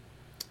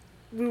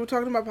we were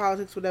talking about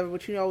politics, whatever.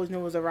 But always knew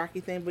it was a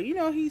Rocky thing. But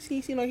he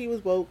seemed like he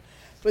was woke.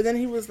 But then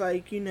he was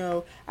like,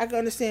 I can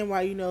understand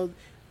why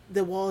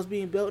the walls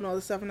being built and all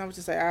this stuff. And I was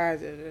just like,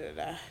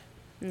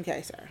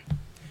 okay, sir.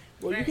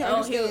 Well, you can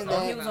understand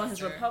that. He was on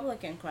his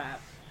Republican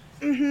crap.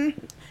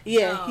 Mm-hmm.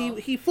 Yeah,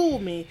 he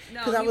fooled me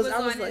because I was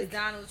on his like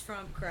Donald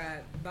Trump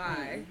crap.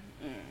 Bye.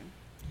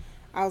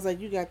 I was like,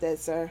 you got that,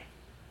 sir.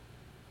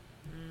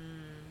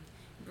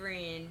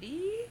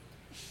 Brandy.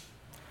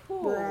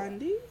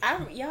 Brandy.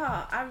 I'm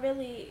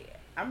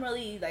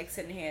really like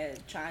sitting here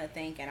trying to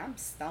think, and I'm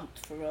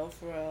stumped for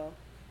real.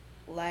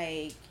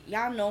 Like,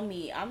 y'all know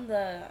me. I'm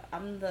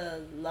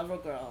the lover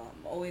girl.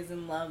 I'm always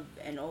in love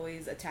and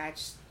always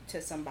attached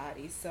to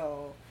somebody.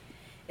 So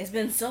it's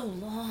been so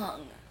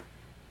long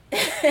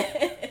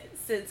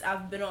since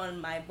I've been on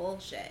my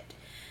bullshit.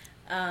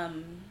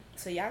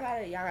 So y'all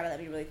gotta let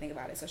me really think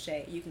about it. So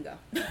Shay, you can go.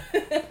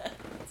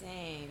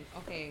 Dang.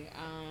 Okay.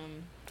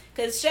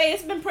 Cause Shay,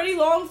 it's been pretty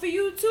long for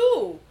you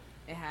too.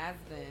 It has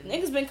been.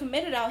 Niggas been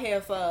committed out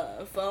here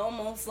for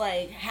almost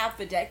like half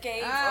a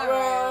decade.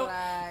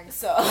 Relax.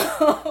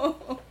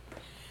 So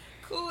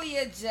cool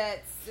your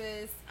jets,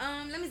 sis.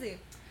 Let me see.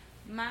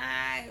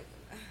 I'm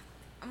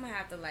gonna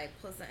have to like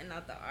pull something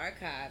out the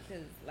archive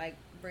because, like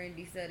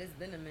Brandy said, it's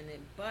been a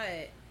minute.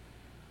 But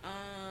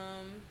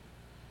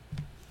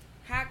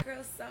hot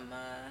girl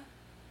summer,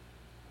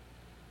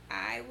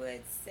 I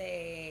would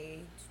say.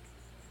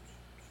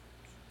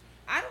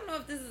 I don't know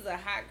if this is a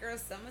hot girl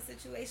summer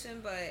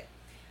situation, but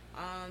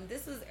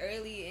this was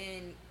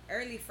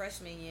early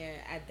freshman year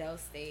at Del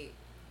State.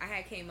 I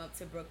had came up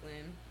to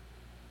Brooklyn,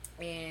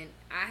 and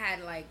I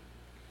had like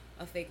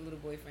a fake little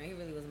boyfriend. He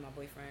really wasn't my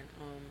boyfriend.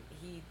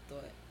 He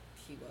thought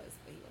he was,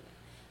 but he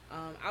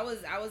wasn't. I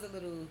was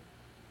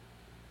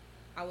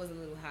a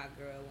little hot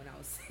girl when I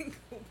was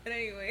single. But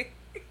anyway,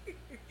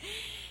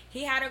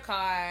 he had a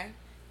car.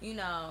 You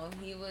know,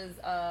 he was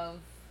of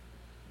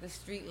the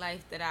street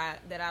life that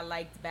I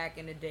liked back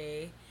in the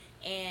day,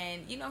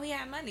 and you know, he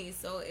had money,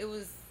 so it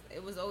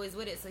was always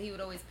with it. So he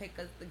would always pick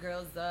us, the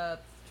girls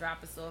up,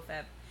 drop us off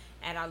at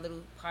our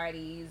little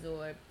parties,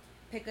 or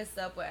pick us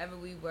up wherever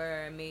we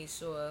were, and made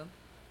sure,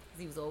 because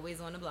he was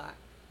always on the block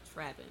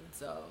trapping.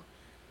 So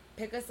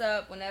pick us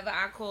up whenever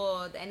I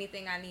called,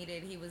 anything I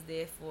needed, he was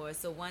there for.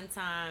 So one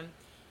time,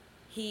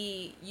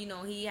 he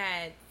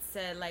had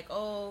said like,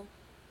 oh,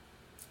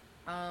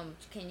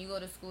 can you go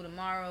to school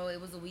tomorrow?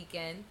 It was a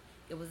weekend.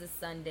 It was a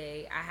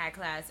Sunday. I had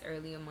class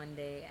early on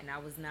Monday, and I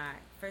was not.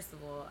 First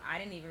of all, I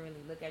didn't even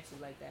really look at you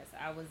like that, so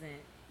I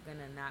wasn't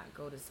gonna not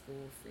go to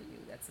school for you.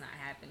 That's not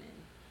happening.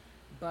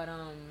 But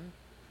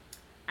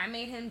I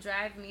made him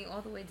drive me all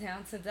the way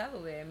down to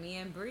Delaware, me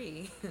and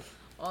Bree,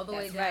 all the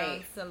way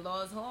down to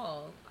Laws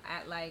Hall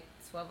at like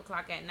 12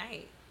 o'clock at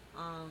night,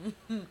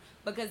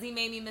 because he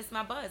made me miss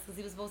my bus, because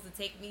he was supposed to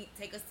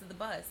take us to the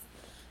bus,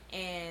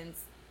 and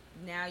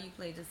now you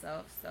played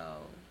yourself, so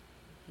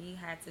he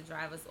had to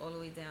drive us all the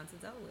way down to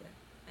Delaware,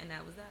 and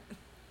that was that.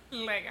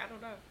 Like, I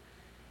don't know.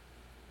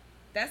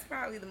 That's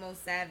probably the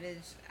most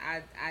savage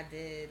I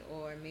did,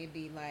 or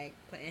maybe like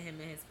putting him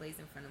in his place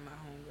in front of my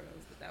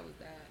homegirls, but that was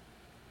that.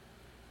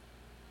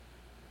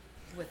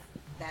 With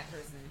that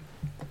person.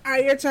 All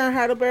right, your turn,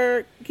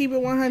 Heidelberg. Keep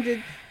it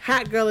 100,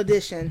 hot girl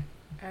edition.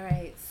 All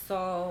right,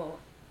 so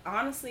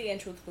honestly and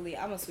truthfully,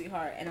 I'm a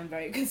sweetheart, and I'm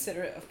very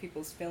considerate of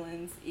people's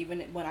feelings,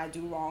 even when I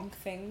do wrong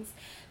things.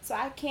 So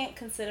I can't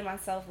consider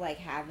myself like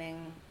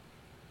having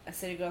a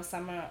city girl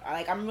summer.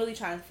 Like, I'm really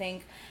trying to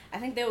think. I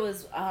think there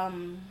was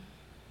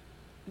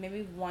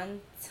maybe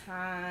one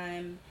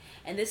time,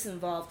 and this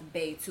involved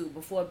Bay too,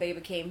 before Bay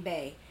became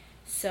Bay.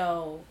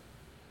 So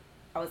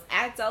I was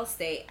at Del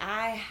State.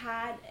 I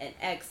had an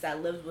ex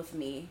that lived with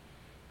me.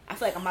 I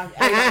feel like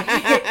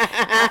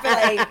I feel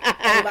like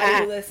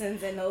everybody who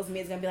listens and knows me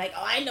is gonna be like,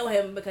 oh, I know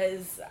him,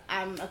 because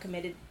I'm a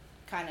committed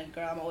kind of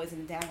girl. I'm always in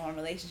a down-on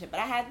relationship.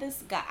 But I had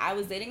this guy. I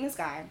was dating this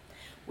guy.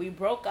 We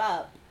broke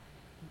up,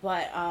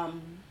 but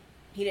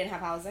he didn't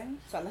have housing,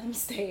 so I let him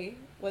stay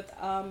with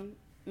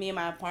me in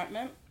my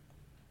apartment.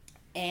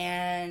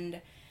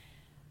 And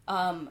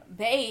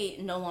Bay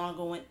no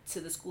longer went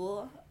to the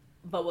school,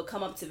 but would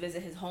come up to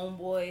visit his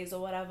homeboys or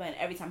whatever. And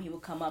every time he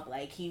would come up,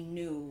 like, he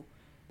knew,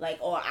 like,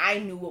 or I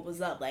knew what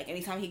was up. Like,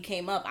 anytime he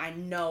came up, I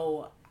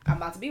know I'm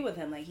about to be with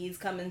him. Like, he's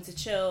coming to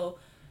chill.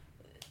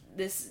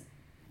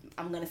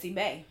 I'm gonna see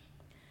Bay.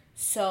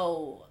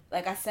 So,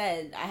 like I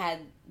said, I had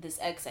this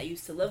ex that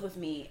used to live with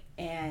me,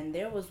 and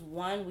there was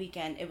one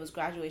weekend, it was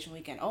graduation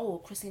weekend.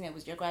 Oh, Christina, it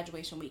was your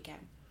graduation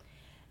weekend.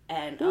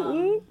 And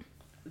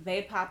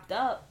Bay popped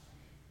up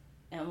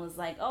and was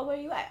like, oh, where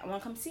you at? I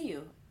want to come see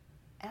you.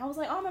 And I was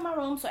like, oh, I'm in my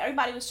room. So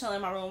everybody was chilling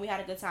in my room. We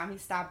had a good time. He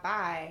stopped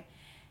by,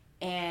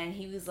 and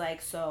he was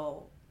like,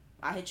 so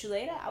I'll hit you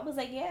later? I was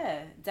like,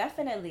 yeah,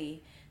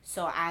 definitely.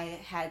 So I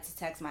had to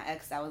text my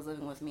ex that was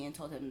living with me and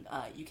told him,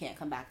 you can't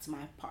come back to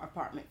my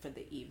apartment for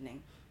the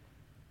evening,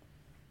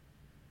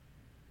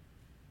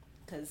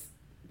 because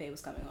Bae was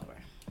coming over.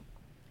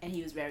 And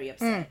he was very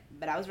upset.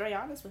 But I was very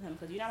honest with him,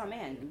 because you're not a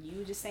man. You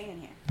were just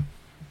staying here.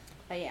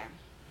 But yeah.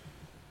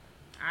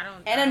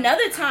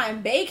 Another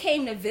time, Bae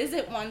came to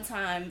visit one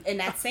time in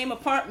that same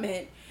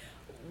apartment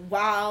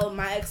while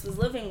my ex was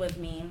living with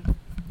me.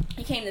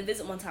 He came to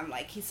visit one time.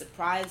 Like, he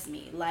surprised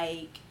me.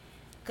 Like,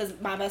 because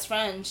my best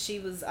friend, she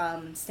was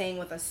staying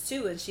with us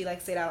too, and she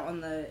like stayed out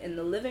in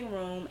the living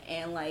room,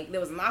 and like there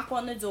was a knock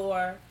on the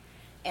door,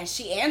 and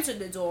she answered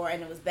the door,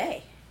 and it was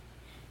Bae.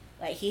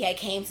 Like, he had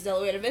came to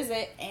Delaware to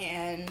visit,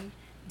 and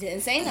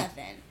didn't say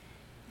nothing.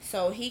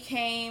 So he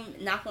came,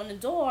 knocked on the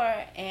door,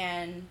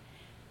 and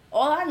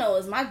all I know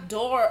is my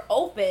door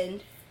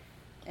opened,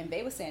 and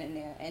Bae was standing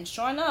there. And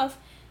sure enough,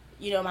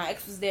 you know, my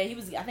ex was there. I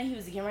think he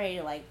was getting ready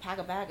to, like, pack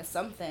a bag or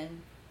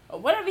something. Or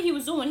whatever he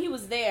was doing, he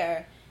was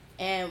there.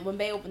 And when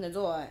Bae opened the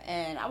door,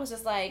 and I was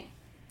just like,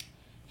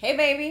 hey,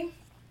 baby.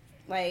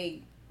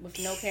 Like, with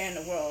no care in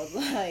the world.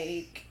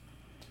 Like,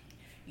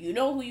 you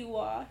know who you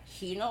are.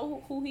 He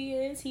know who he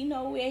is. He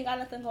know we ain't got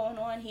nothing going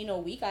on. He know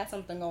we got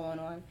something going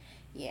on.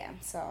 Yeah,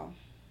 so,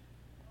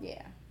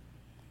 yeah.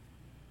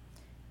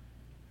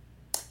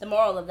 The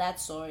moral of that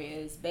story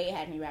is Bae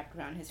had me wrapped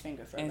around his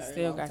finger for a very long time. And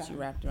still got you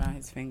wrapped around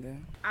his finger.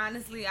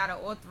 Honestly, out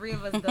of all three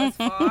of us thus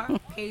far,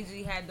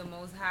 KG had the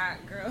most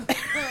hot girl.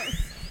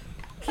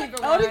 Keep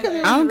it 100.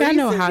 I don't got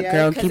no hot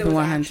girl. Keep it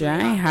 100. I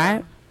ain't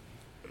hot.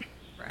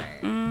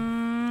 Right.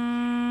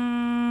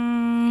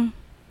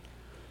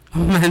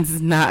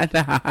 Mine's not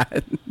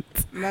hot.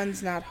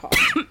 Mine's not hot.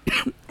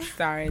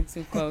 Sorry,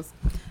 too close.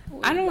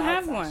 I don't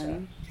have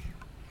one.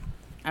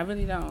 I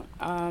really don't.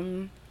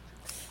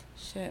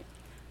 Shit.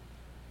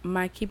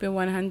 My keep it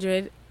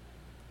 100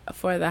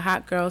 for the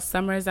hot girl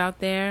summers out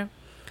there.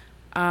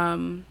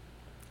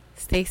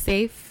 Stay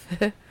safe.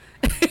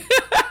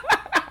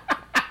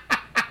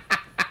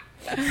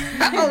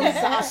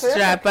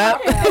 Strap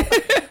up.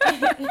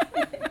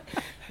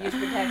 Use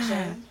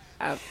protection.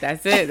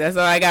 That's it. That's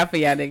all I got for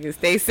y'all niggas.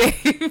 Stay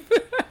safe.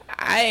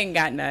 I ain't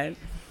got none.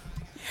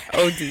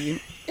 OD.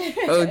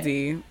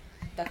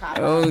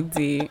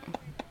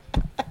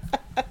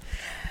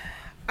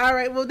 All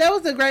right. Well, that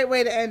was a great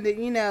way to end it.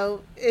 You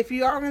know, if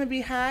you are going to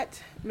be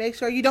hot, make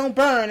sure you don't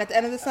burn at the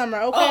end of the summer,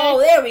 okay? Oh,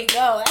 there we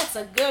go. That's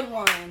a good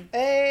one.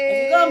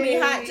 Hey. If you're going to be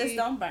hot, just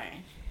don't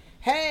burn.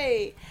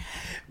 Hey.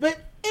 But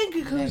in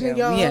conclusion,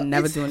 y'all, we are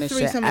never doing this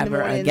shit ever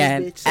morning,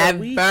 again. bitch, so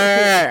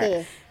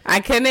ever. I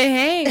couldn't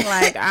hang.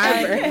 Like,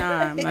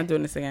 I'm not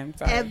doing this again.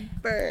 Sorry.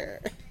 Ever.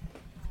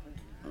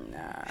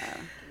 Nah.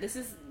 This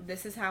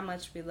is how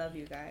much we love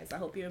you guys. I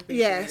hope you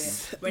appreciate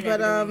it. We're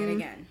never doing it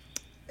again.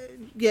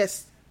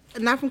 Yes.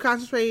 Not From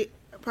Concentrate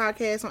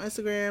podcast on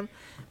Instagram.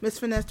 Miss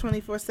Finesse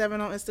 24/7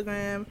 on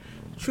Instagram.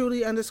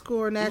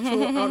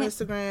 Truly_natural on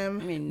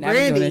Instagram. I mean, never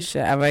doing this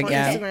shit ever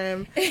again.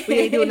 Instagram. We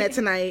ain't doing that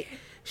tonight.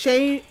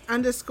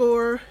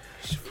 Shay_4_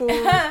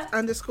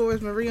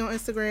 Marie on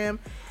Instagram.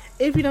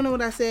 If you don't know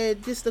what I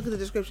said, just look at the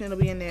description. It'll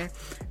be in there.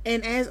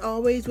 And as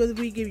always, whether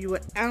we give you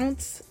an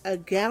ounce, a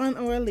gallon,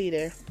 or a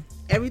liter,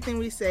 everything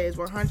we say is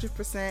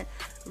 100%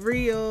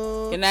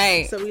 real. Good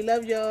night. So we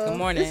love y'all. Good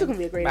morning. This is going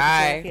to be a great Bye.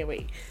 episode. I can't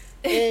wait.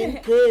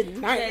 And good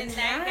night. Good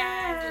night,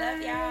 guys.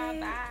 Love y'all.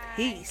 Bye.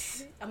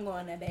 Peace. I'm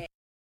going to bed.